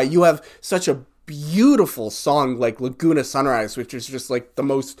 You have such a beautiful song like Laguna Sunrise, which is just like the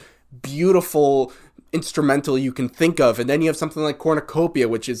most beautiful instrumental you can think of. And then you have something like Cornucopia,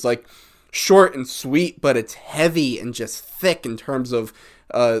 which is like short and sweet, but it's heavy and just thick in terms of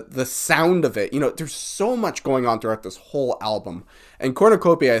the sound of it. There's so much going on throughout this whole album, and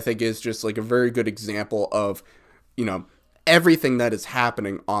Cornucopia, I think, is just like a very good example of everything that is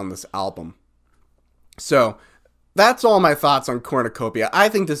happening on this album. So that's all my thoughts on Cornucopia. I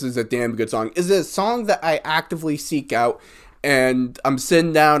think this is a damn good song. Is it a song that I actively seek out? And I'm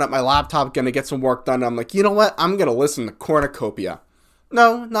sitting down at my laptop, gonna get some work done, and I'm like, you know what? I'm gonna listen to Cornucopia.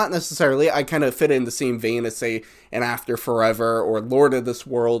 No, not necessarily. I kind of fit in the same vein as, say, An After Forever, or Lord of this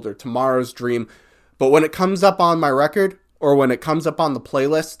World, or Tomorrow's Dream. But when it comes up on my record, or when it comes up on the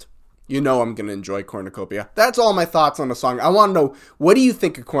playlist, I'm gonna enjoy Cornucopia. That's all my thoughts on the song. I want to know, what do you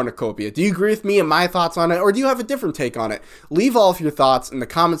think of Cornucopia? Do you agree with me and my thoughts on it, or do you have a different take on it? Leave all of your thoughts in the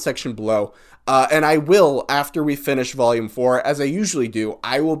comment section below. And I will, after we finish Volume 4, as I usually do,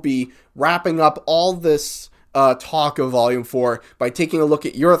 I will be wrapping up all this talk of Volume 4 by taking a look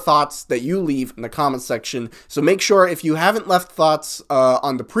at your thoughts that you leave in the comment section. So make sure, if you haven't left thoughts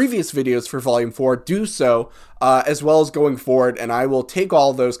on the previous videos for Volume 4, do so, as well as going forward, and I will take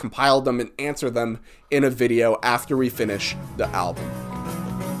all those, compile them, and answer them in a video after we finish the album.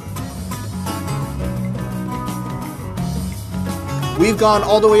 We've gone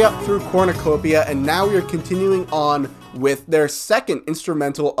all the way up through Cornucopia, and now we're continuing on with their second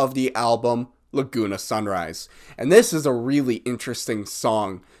instrumental of the album, Laguna Sunrise. And this is a really interesting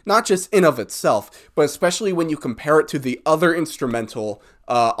song, not just in of itself, but especially when you compare it to the other instrumental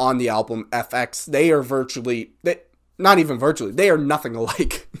on the album, FX. They are they are nothing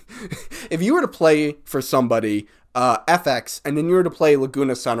alike. If you were to play for somebody FX, and then you were to play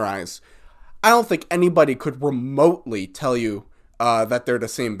Laguna Sunrise, I don't think anybody could remotely tell you that they're the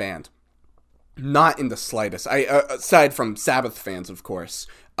same band. Not in the slightest. Aside from Sabbath fans, of course.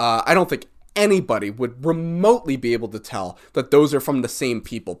 I don't think anybody would remotely be able to tell that those are from the same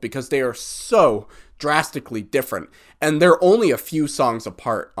people, because they are so drastically different. And they're only a few songs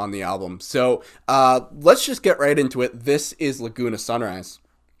apart on the album. So let's just get right into it. This is Laguna Sunrise.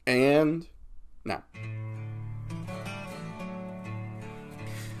 And now.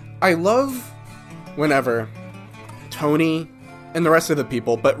 I love whenever Tony and the rest of the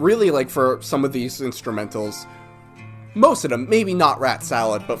people, but really, like, for some of these instrumentals, most of them, maybe not Rat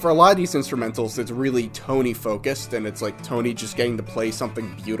Salad, but for a lot of these instrumentals, it's really Tony focused, and it's like Tony just getting to play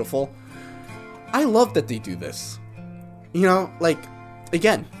something beautiful. I love that they do this.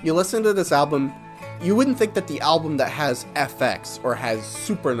 Again, you listen to this album, you wouldn't think that the album that has FX, or has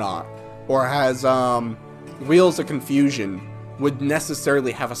Supernaut, or has Wheels of Confusion would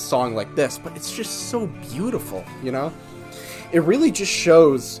necessarily have a song like this, but it's just so beautiful, It really just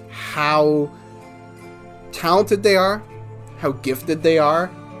shows how talented they are, how gifted they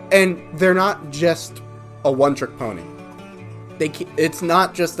are, and they're not just a one-trick pony. It's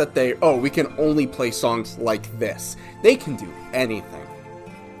not just that we can only play songs like this. They can do anything.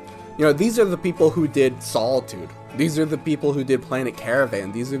 You know, these are the people who did Solitude. These are the people who did Planet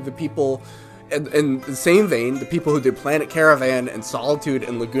Caravan. These are the people, in the same vein, the people who did Planet Caravan and Solitude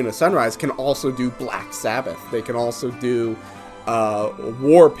and Laguna Sunrise can also do Black Sabbath. They can also do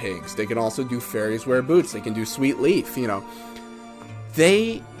War Pigs. They can also do Fairies Wear Boots. They can do Sweet Leaf, you know.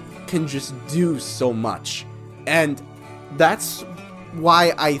 They can just do so much. And that's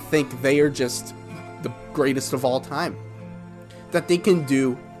why I think they are just the greatest of all time. That they can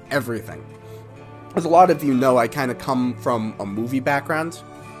do everything. As a lot of you know, I kind of come from a movie background.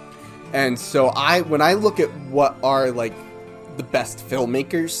 And so when I look at what are like the best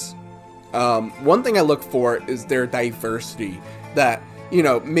filmmakers, one thing I look for is their diversity. That, you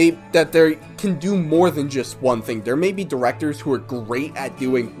know, that they can do more than just one thing. There may be directors who are great at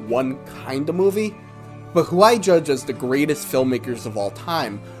doing one kind of movie, but who I judge as the greatest filmmakers of all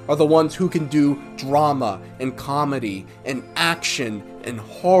time are the ones who can do drama and comedy and action and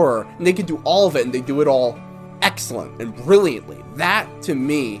horror. And they can do all of it, and they do it all excellent and brilliantly. That, to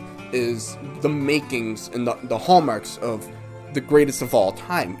me, is the makings and the hallmarks of the greatest of all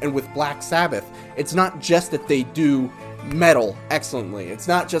time. And with Black Sabbath, it's not just that they do metal excellently. It's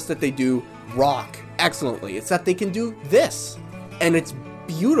not just that they do rock excellently. It's that they can do this. And it's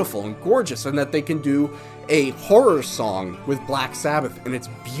beautiful and gorgeous, and that they can do a horror song with Black Sabbath, and it's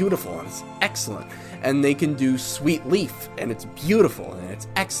beautiful and it's excellent. And they can do Sweet Leaf, and it's beautiful and it's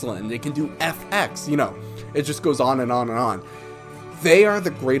excellent. And they can do FX, you know, it just goes on and on and on. They are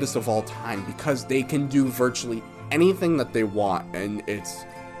the greatest of all time because they can do virtually anything that they want, and it's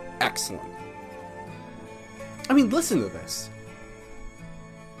excellent. I mean, listen to this.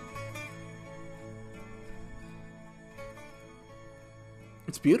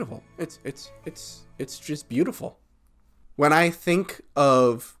 It's beautiful. It's just beautiful. When I think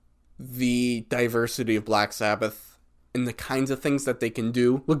of the diversity of Black Sabbath and the kinds of things that they can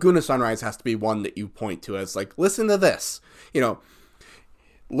do, Laguna Sunrise has to be one that you point to as like, listen to this. You know,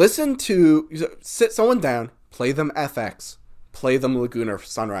 sit someone down, play them FX, play them Laguna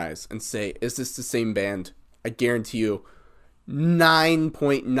Sunrise, and say, is this the same band? I guarantee you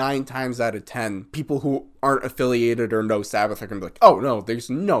 9.9 times out of 10, people who aren't affiliated or know Sabbath are going to be like, oh no, there's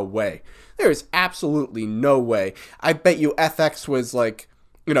no way. There is absolutely no way. I bet you FX was like,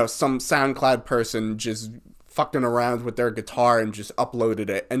 you know, some SoundCloud person just fucking around with their guitar and just uploaded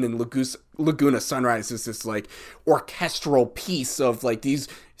it. And then Laguna Sunrise is this like orchestral piece of like these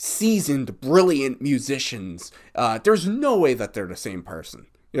seasoned, brilliant musicians. There's no way that they're the same person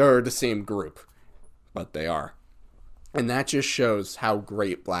or the same group, but they are. And that just shows how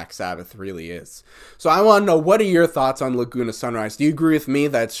great Black Sabbath really is. So I want to know, what are your thoughts on Laguna Sunrise? Do you agree with me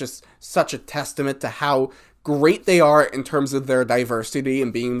that it's just such a testament to how great they are in terms of their diversity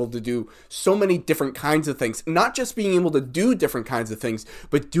and being able to do so many different kinds of things? Not just being able to do different kinds of things,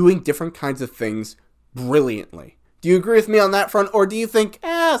 but doing different kinds of things brilliantly. Do you agree with me on that front? Or do you think,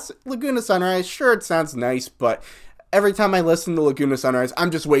 Laguna Sunrise, sure, it sounds nice, but every time I listen to Laguna Sunrise, I'm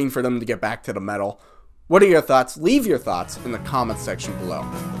just waiting for them to get back to the metal? What are your thoughts? Leave your thoughts in the comments section below.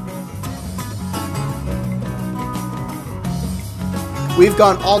 We've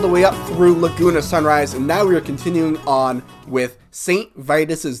gone all the way up through Laguna Sunrise, and now we are continuing on with Saint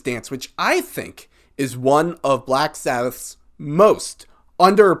Vitus's Dance, which I think is one of Black Sabbath's most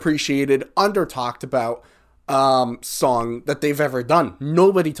underappreciated, under-talked about song that they've ever done.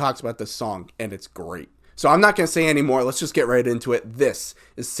 Nobody talks about this song, and it's great. So I'm not going to say any more. Let's just get right into it. This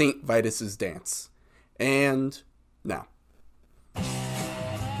is Saint Vitus's Dance. And now. I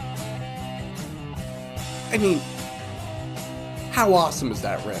mean, how awesome is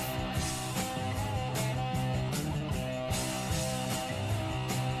that riff?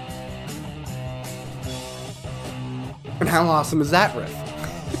 And how awesome is that riff?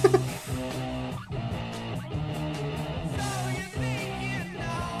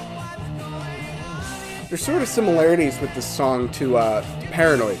 There's sort of similarities with this song to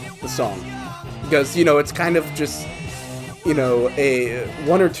Paranoid, the song. Because, you know, it's kind of just, you know, a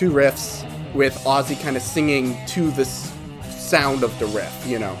one or two riffs with Ozzy kind of singing to this sound of the riff,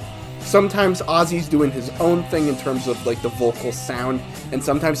 you know. Sometimes Ozzy's doing his own thing in terms of, like, the vocal sound, and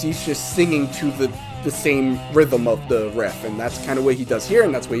sometimes he's just singing to the same rhythm of the riff, and that's kind of what he does here,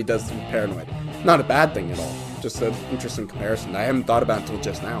 and that's what he does with Paranoid. Not a bad thing at all, just an interesting comparison I haven't thought about until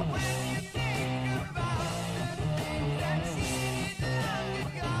just now.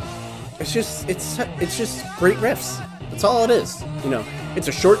 It's just great riffs. That's all it is. You know, it's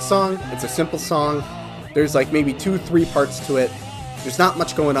a short song. It's a simple song. There's like maybe 2-3 parts to it. There's not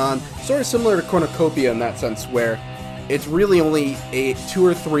much going on. Sort of similar to Cornucopia in that sense, where it's really only 2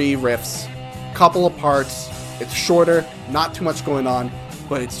 or 3 riffs, couple of parts. It's shorter, not too much going on.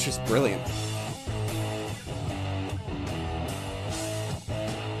 but it's just brilliant.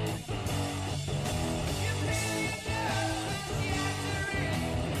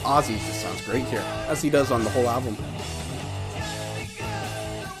 Ozzy just sounds great here, as he does on the whole album.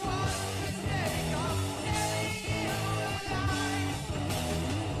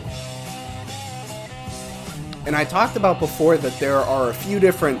 And I talked about before that there are a few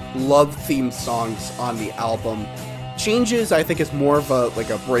different love-themed songs on the album. Changes, I think, is more of a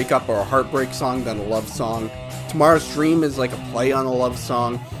breakup or a heartbreak song than a love song. Tomorrow's Dream is like a play on a love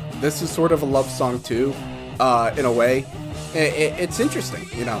song. This is sort of a love song too, in a way. It's interesting,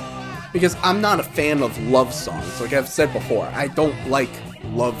 you know, because I'm not a fan of love songs. Like I've said before, I don't like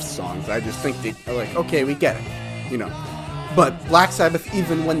love songs. I just think they're like, okay, we get it, you know. But Black Sabbath,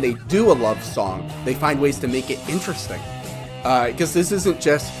 even when they do a love song, they find ways to make it interesting. Because this isn't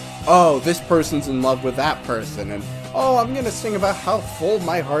just, oh, this person's in love with that person, and oh, I'm going to sing about how full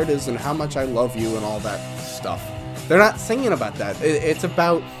my heart is and how much I love you and all that stuff. They're not singing about that. It's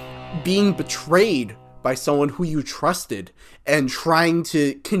about being betrayed by someone who you trusted and trying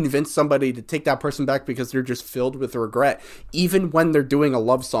to convince somebody to take that person back because they're just filled with regret. Even when they're doing a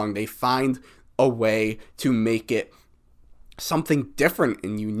love song, they find a way to make it something different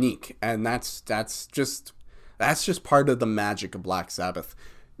and unique, and that's just part of the magic of Black Sabbath.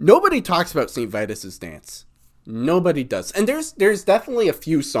 Nobody talks about St. Vitus's Dance. Nobody does. And there's definitely a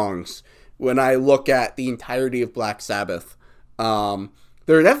few songs when I look at the entirety of Black Sabbath.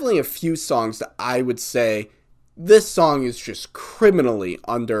 There are definitely a few songs that I would say this song is just criminally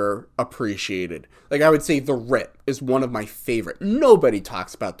underappreciated. Like I would say The Writ is one of my favorite. Nobody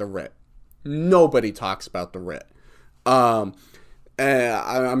talks about The Writ. Nobody talks about The Writ. I'm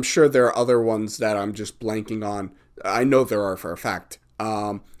sure there are other ones that I'm just blanking on. I know there are for a fact.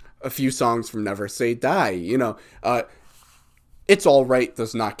 A few songs from Never Say Die, you know. It's Alright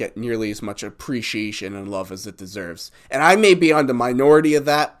does not get nearly as much appreciation and love as it deserves. And I may be on the minority of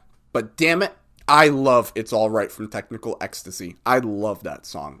that, but damn it, I love It's Alright from Technical Ecstasy. I love that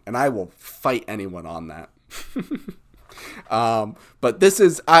song, and I will fight anyone on that. But this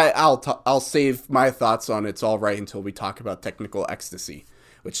is I'll save my thoughts on It's Alright until we talk about Technical Ecstasy,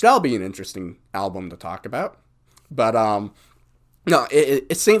 which that'll be an interesting album to talk about. But no,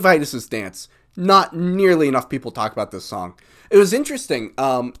 it's St. Vitus's Dance. Not nearly enough people talk about this song. It was interesting.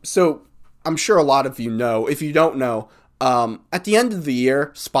 So I'm sure a lot of you know. If you don't know, at the end of the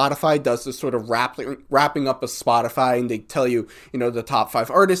year, Spotify does this sort of wrapping up of Spotify, and they tell you, you know, the top 5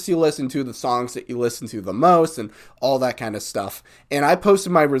 artists you listen to, the songs that you listen to the most, and all that kind of stuff. And I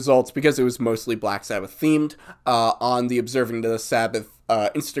posted my results because it was mostly Black Sabbath themed on the Observing the Sabbath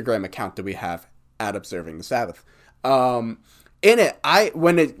Instagram account that we have at Observing the Sabbath. In it,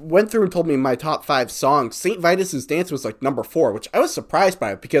 when it went through and told me my top 5 songs, St. Vitus's Dance was like number 4, which I was surprised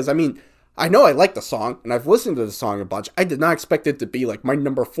by it because, I mean, I know I like the song, and I've listened to the song a bunch. I did not expect it to be like my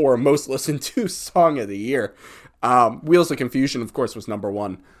number 4 most listened to song of the year. Wheels of Confusion, of course, was number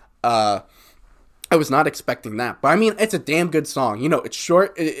 1. I was not expecting that. But I mean, it's a damn good song. You know, it's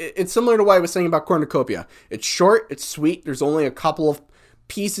short. It's similar to what I was saying about Cornucopia. It's short, it's sweet. There's only a couple of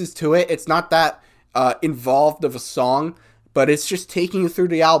pieces to it. It's not that involved of a song, but it's just taking you through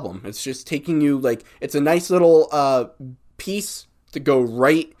the album. It's just taking you, like, it's a nice little piece to go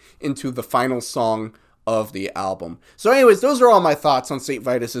right into the final song of the album. So anyways, those are all my thoughts on St.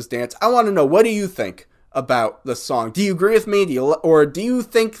 Vitus's Dance. I want to know, what do you think about the song? Do you agree with me? Or do you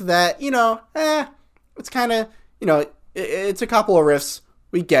think that, you know, it's kind of, you know, it's a couple of riffs.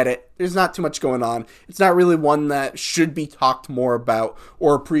 We get it. There's not too much going on. It's not really one that should be talked more about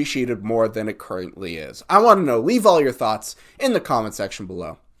or appreciated more than it currently is. I want to know. Leave all your thoughts in the comment section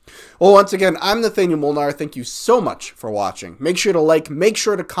below. Well, once again, I'm Nathaniel Molnar. Thank you so much for watching. Make sure to like, make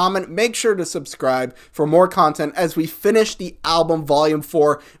sure to comment, make sure to subscribe for more content as we finish the album Volume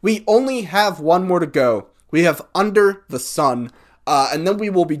 4. We only have one more to go. We have Under the Sun, and then we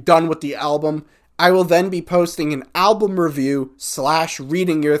will be done with the album. I will then be posting an album review /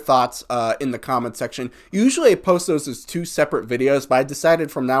 reading your thoughts in the comment section. Usually I post those as 2 separate videos, but I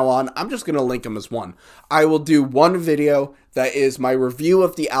decided from now on, I'm just going to link them as one. I will do one video that is my review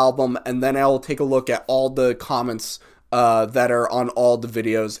of the album, and then I will take a look at all the comments that are on all the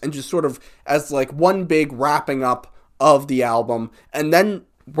videos, and just sort of as like one big wrapping up of the album. And then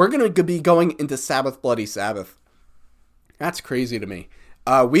we're going to be going into Sabbath Bloody Sabbath. That's crazy to me.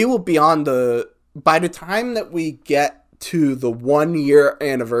 We will be on by the time that we get to the 1-year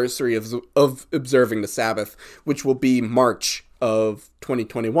anniversary of Observing the Sabbath, which will be March of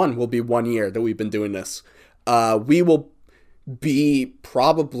 2021, will be 1 year that we've been doing this. We will be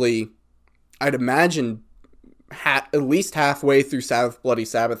probably, I'd imagine, at least halfway through Sabbath Bloody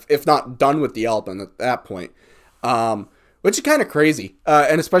Sabbath, if not done with the album at that point. Which is kind of crazy,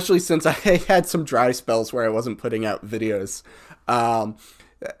 and especially since I had some dry spells where I wasn't putting out videos.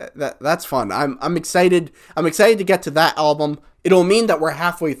 That's fun. I'm excited. I'm excited to get to that album. It'll mean that we're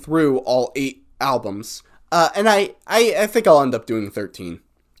halfway through all 8 albums, and I think I'll end up doing 13,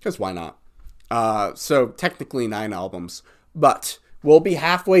 because why not? So technically 9 albums, but we'll be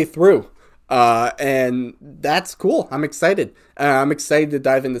halfway through. And that's cool. I'm excited. I'm excited to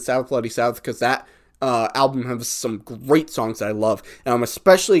dive into Sabbath Bloody Sabbath, because that album has some great songs that I love. And I'm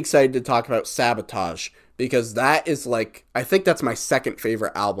especially excited to talk about Sabotage, because that is like, I think that's my second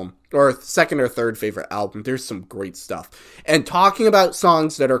favorite album, or second or third favorite album. There's some great stuff. And talking about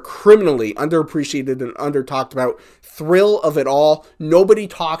songs that are criminally underappreciated and under-talked about, Thrill of It All. Nobody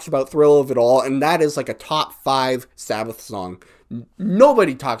talks about Thrill of It All, and that is like a top 5 Sabbath song.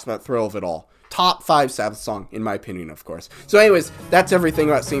 Nobody talks about Thrill of It All. Top 5 Sabbath song, in my opinion, of course. So anyways, that's everything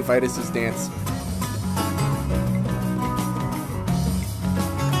about St. Vitus' Dance.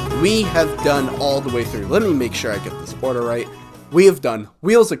 We have done all the way through. Let me make sure I get this order right. We have done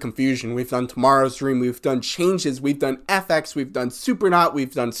Wheels of Confusion. We've done Tomorrow's Dream. We've done Changes. We've done FX. We've done Supernaut.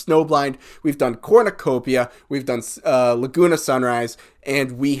 We've done Snowblind. We've done Cornucopia. We've done Laguna Sunrise.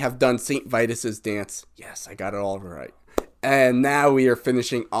 And we have done St. Vitus' Dance. Yes, I got it all right. And now we are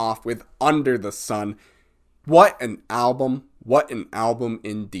finishing off with Under the Sun. What an album. What an album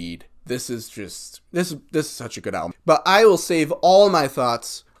indeed. This is such a good album. But I will save all my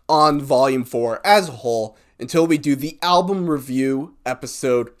thoughts on Volume 4 as a whole until we do the album review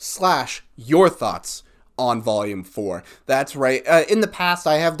episode / your thoughts on Volume 4. That's right. In the past,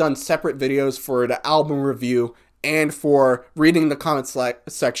 I have done separate videos for the album review and for reading the comments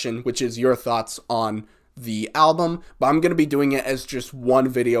section, which is your thoughts on the album, but I'm going to be doing it as just one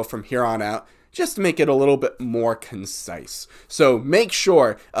video from here on out, just to make it a little bit more concise. So make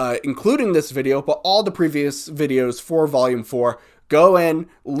sure, including this video, but all the previous videos for Volume 4, go in,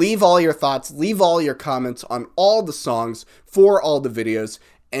 leave all your thoughts, leave all your comments on all the songs for all the videos,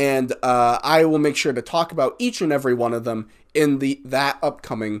 and I will make sure to talk about each and every one of them in that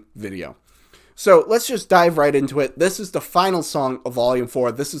upcoming video. So let's just dive right into it. This is the final song of Volume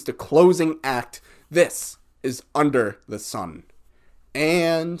 4. This is the closing act. This is Under the Sun.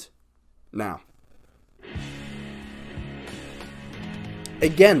 And now.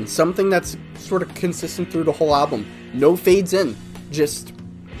 Again, something that's sort of consistent through the whole album. No fades in. Just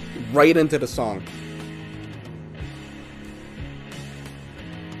right into the song.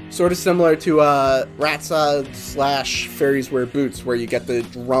 Sort of similar to Ratsa / Fairies Wear Boots, where you get the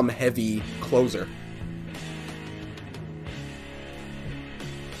drum-heavy closer.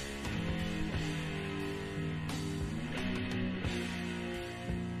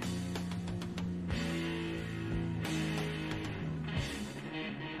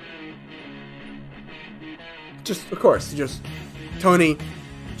 Of course, Tony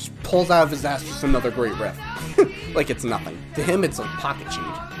just pulls out of his ass just another great riff. Like it's nothing. To him, it's like pocket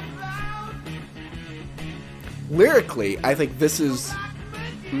change. Lyrically, I think this is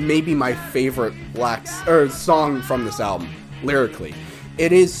maybe my favorite song from this album. Lyrically.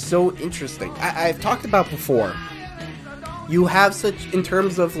 It is so interesting. I've talked about before. You have in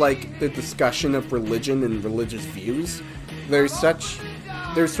terms of like the discussion of religion and religious views, there's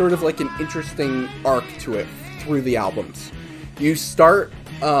sort of like an interesting arc to it through the albums. You start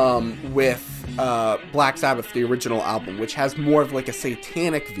with Black Sabbath, the original album, which has more of like a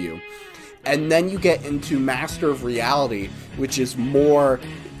satanic view. And then you get into Master of Reality, which is more,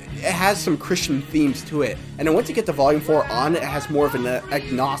 it has some Christian themes to it. And then once you get to Volume 4 on, it has more of an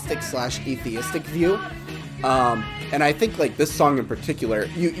agnostic / atheistic view. And I think like this song in particular,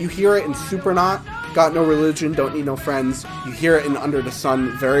 you hear it in Supernaut, Got No Religion, Don't Need No Friends. You hear it in Under the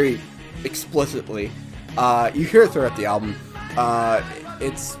Sun very explicitly. You hear it throughout the album.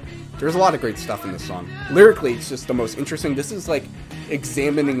 There's a lot of great stuff in this song. Lyrically, it's just the most interesting. This is like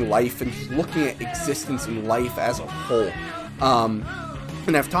examining life and looking at existence and life as a whole.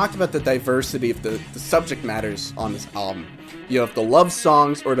 And I've talked about the diversity of the subject matters on this album. You have the love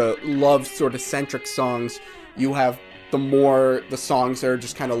songs, or the love sort of centric songs. You have the songs that are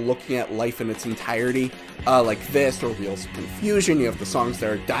just kind of looking at life in its entirety, like this, or Wheels of Confusion. You have the songs that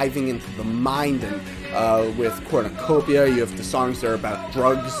are diving into the mind, and with Cornucopia, you have the songs that are about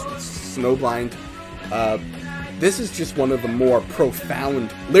drugs, Snowblind. This is just one of the more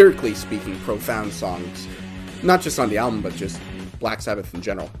profound, lyrically speaking, profound songs. Not just on the album, but just Black Sabbath in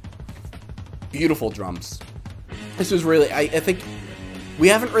general. Beautiful drums. This is really, I think, we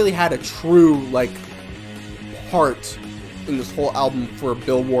haven't really had a true, like, part in this whole album for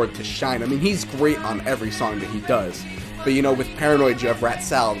Bill Ward to shine. I mean, he's great on every song that he does. But, you know, with Paranoid, you have Rat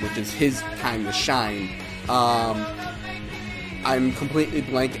Salad, which is his time to shine. I'm completely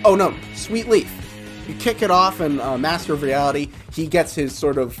blank. Oh, no, Sweet Leaf. You kick it off in Master of Reality. He gets his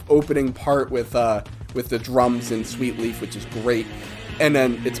sort of opening part with the drums in Sweet Leaf, which is great. And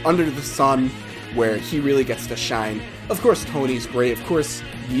then it's Under the Sun, where he really gets to shine. Of course, Tony's great. Of course,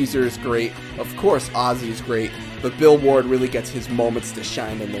 Geezer's great. Of course, Ozzy's great. But Bill Ward really gets his moments to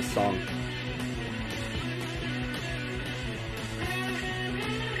shine in this song.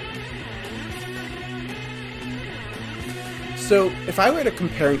 So, if I were to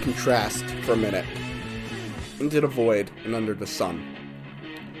compare and contrast for a minute, Into the Void and Under the Sun,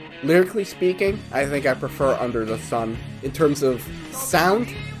 lyrically speaking, I think I prefer Under the Sun in terms of sound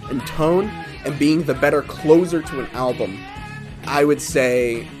and tone and being the better closer to an album. I would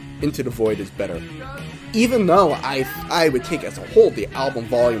say Into the Void is better. Even though I would take as a whole the album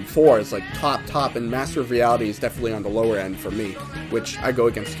Volume 4 is like top, and Master of Reality is definitely on the lower end for me, which I go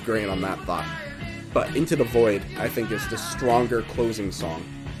against the grain on that thought. But Into the Void, I think, is the stronger closing song.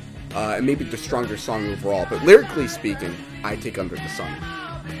 And maybe the stronger song overall. But lyrically speaking, I take Under the Sun.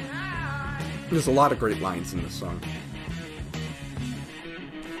 There's a lot of great lines in this song.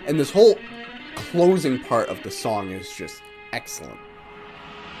 And this whole closing part of the song is just excellent.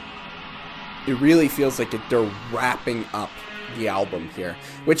 It really feels like they're wrapping up the album here,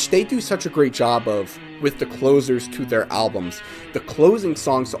 which they do such a great job of with the closers to their albums. The closing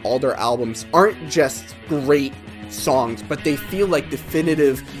songs to all their albums aren't just great songs, but they feel like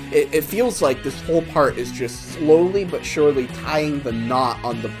definitive. It feels like this whole part is just slowly but surely tying the knot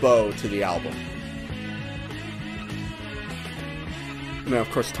on the bow to the album. And then, of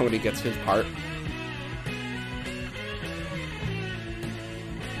course, Tony gets his part.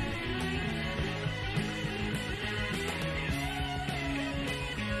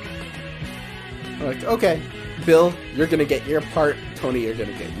 Like, okay, Bill, you're gonna get your part. Tony, you're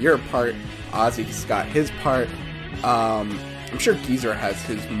gonna get your part. Ozzy's got his part. I'm sure Geezer has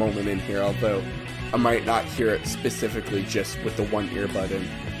his moment in here, although I might not hear it specifically just with the one earbud in.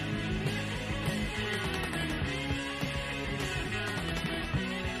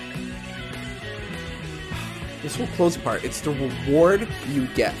 This whole close part, it's the reward you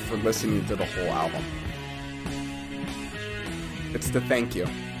get for listening to the whole album. It's the thank you.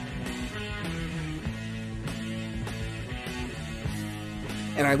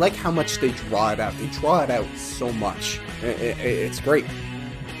 And I like how much they draw it out. They draw it out so much. It's great.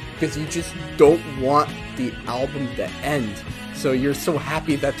 Because you just don't want the album to end. So you're so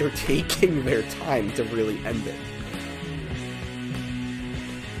happy that they're taking their time to really end it.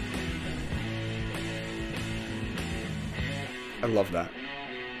 I love that.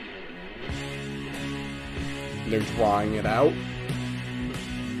 And they're drawing it out.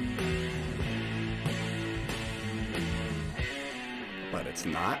 But it's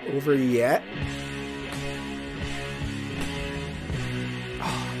not over yet.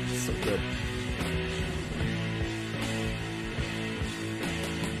 Oh, it's so good.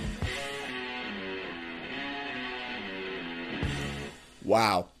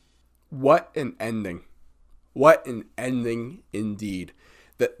 Wow. What an ending. What an ending indeed.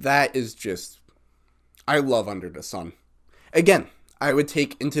 That is just... I love Under the Sun. Again, I would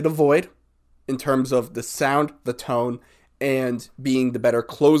take Into the Void in terms of the sound, the tone, and being the better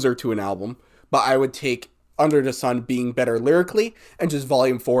closer to an album, but I would take Under the Sun being better lyrically, and just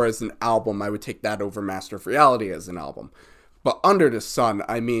Volume 4 as an album, I would take that over Master of Reality as an album. But Under the Sun,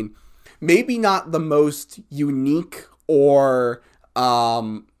 I mean, maybe not the most unique or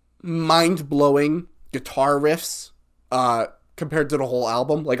mind-blowing guitar riffs compared to the whole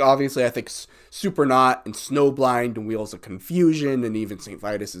album. Like, obviously, I think Supernaut and Snowblind and Wheels of Confusion and even St.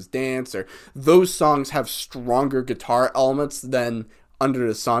 Vitus's Dance, or those songs have stronger guitar elements than Under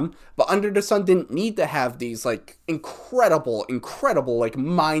the Sun. But Under the Sun didn't need to have these, like, incredible, like,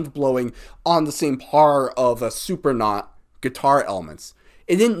 mind-blowing, on the same par of a Supernaut guitar elements.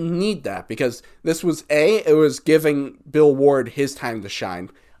 It didn't need that, because this was, it was giving Bill Ward his time to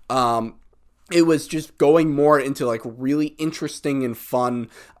shine. It was just going more into, like, really interesting and fun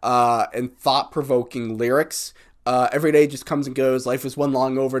and thought-provoking lyrics. Every day just comes and goes. Life is one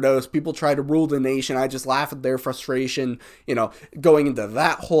long overdose. People try to rule the nation. I just laugh at their frustration. You know, going into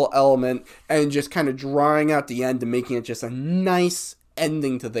that whole element and just kind of drawing out the end and making it just a nice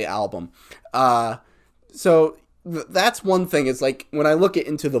ending to the album. So that's one thing. Is like, when I look at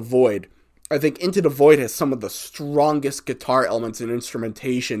Into the Void, I think Into the Void has some of the strongest guitar elements and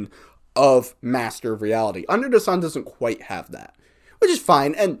instrumentation of Master of Reality. Under the Sun doesn't quite have that, which is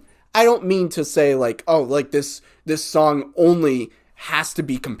fine. And I don't mean to say like, oh, like this song only has to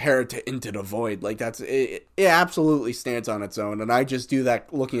be compared to Into the Void. Like it absolutely stands on its own, and I just do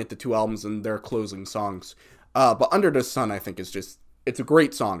that looking at the two albums and their closing songs. But Under the Sun, I think, it's a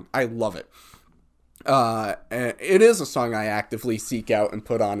great song. I love it. And it is a song I actively seek out and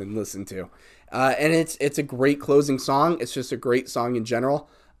put on and listen to. And it's a great closing song. It's just a great song in general.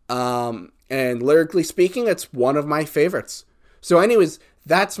 And lyrically speaking, it's one of my favorites. So anyways,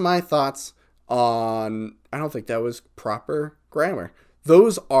 that's my thoughts on, I don't think that was proper grammar.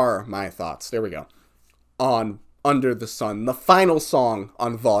 Those are my thoughts. There we go. On Under the Sun, the final song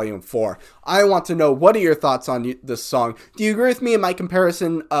on Volume 4. I want to know, what are your thoughts on this song? Do you agree with me in my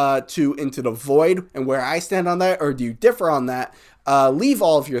comparison to Into the Void and where I stand on that, or do you differ on that? Leave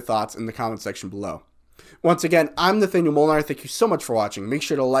all of your thoughts in the comment section below. Once again, I'm Nathaniel Molnar. Thank you so much for watching. Make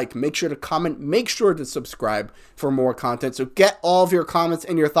sure to like, make sure to comment, make sure to subscribe for more content. So get all of your comments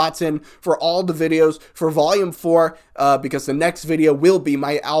and your thoughts in for all the videos for Volume 4, because the next video will be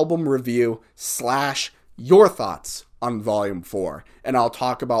my album review / your thoughts on Volume 4. And I'll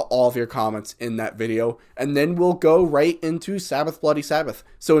talk about all of your comments in that video. And then we'll go right into Sabbath Bloody Sabbath.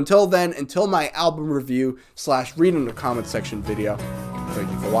 So until then, until my album review / read in the comment section video, thank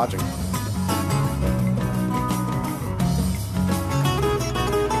you for watching.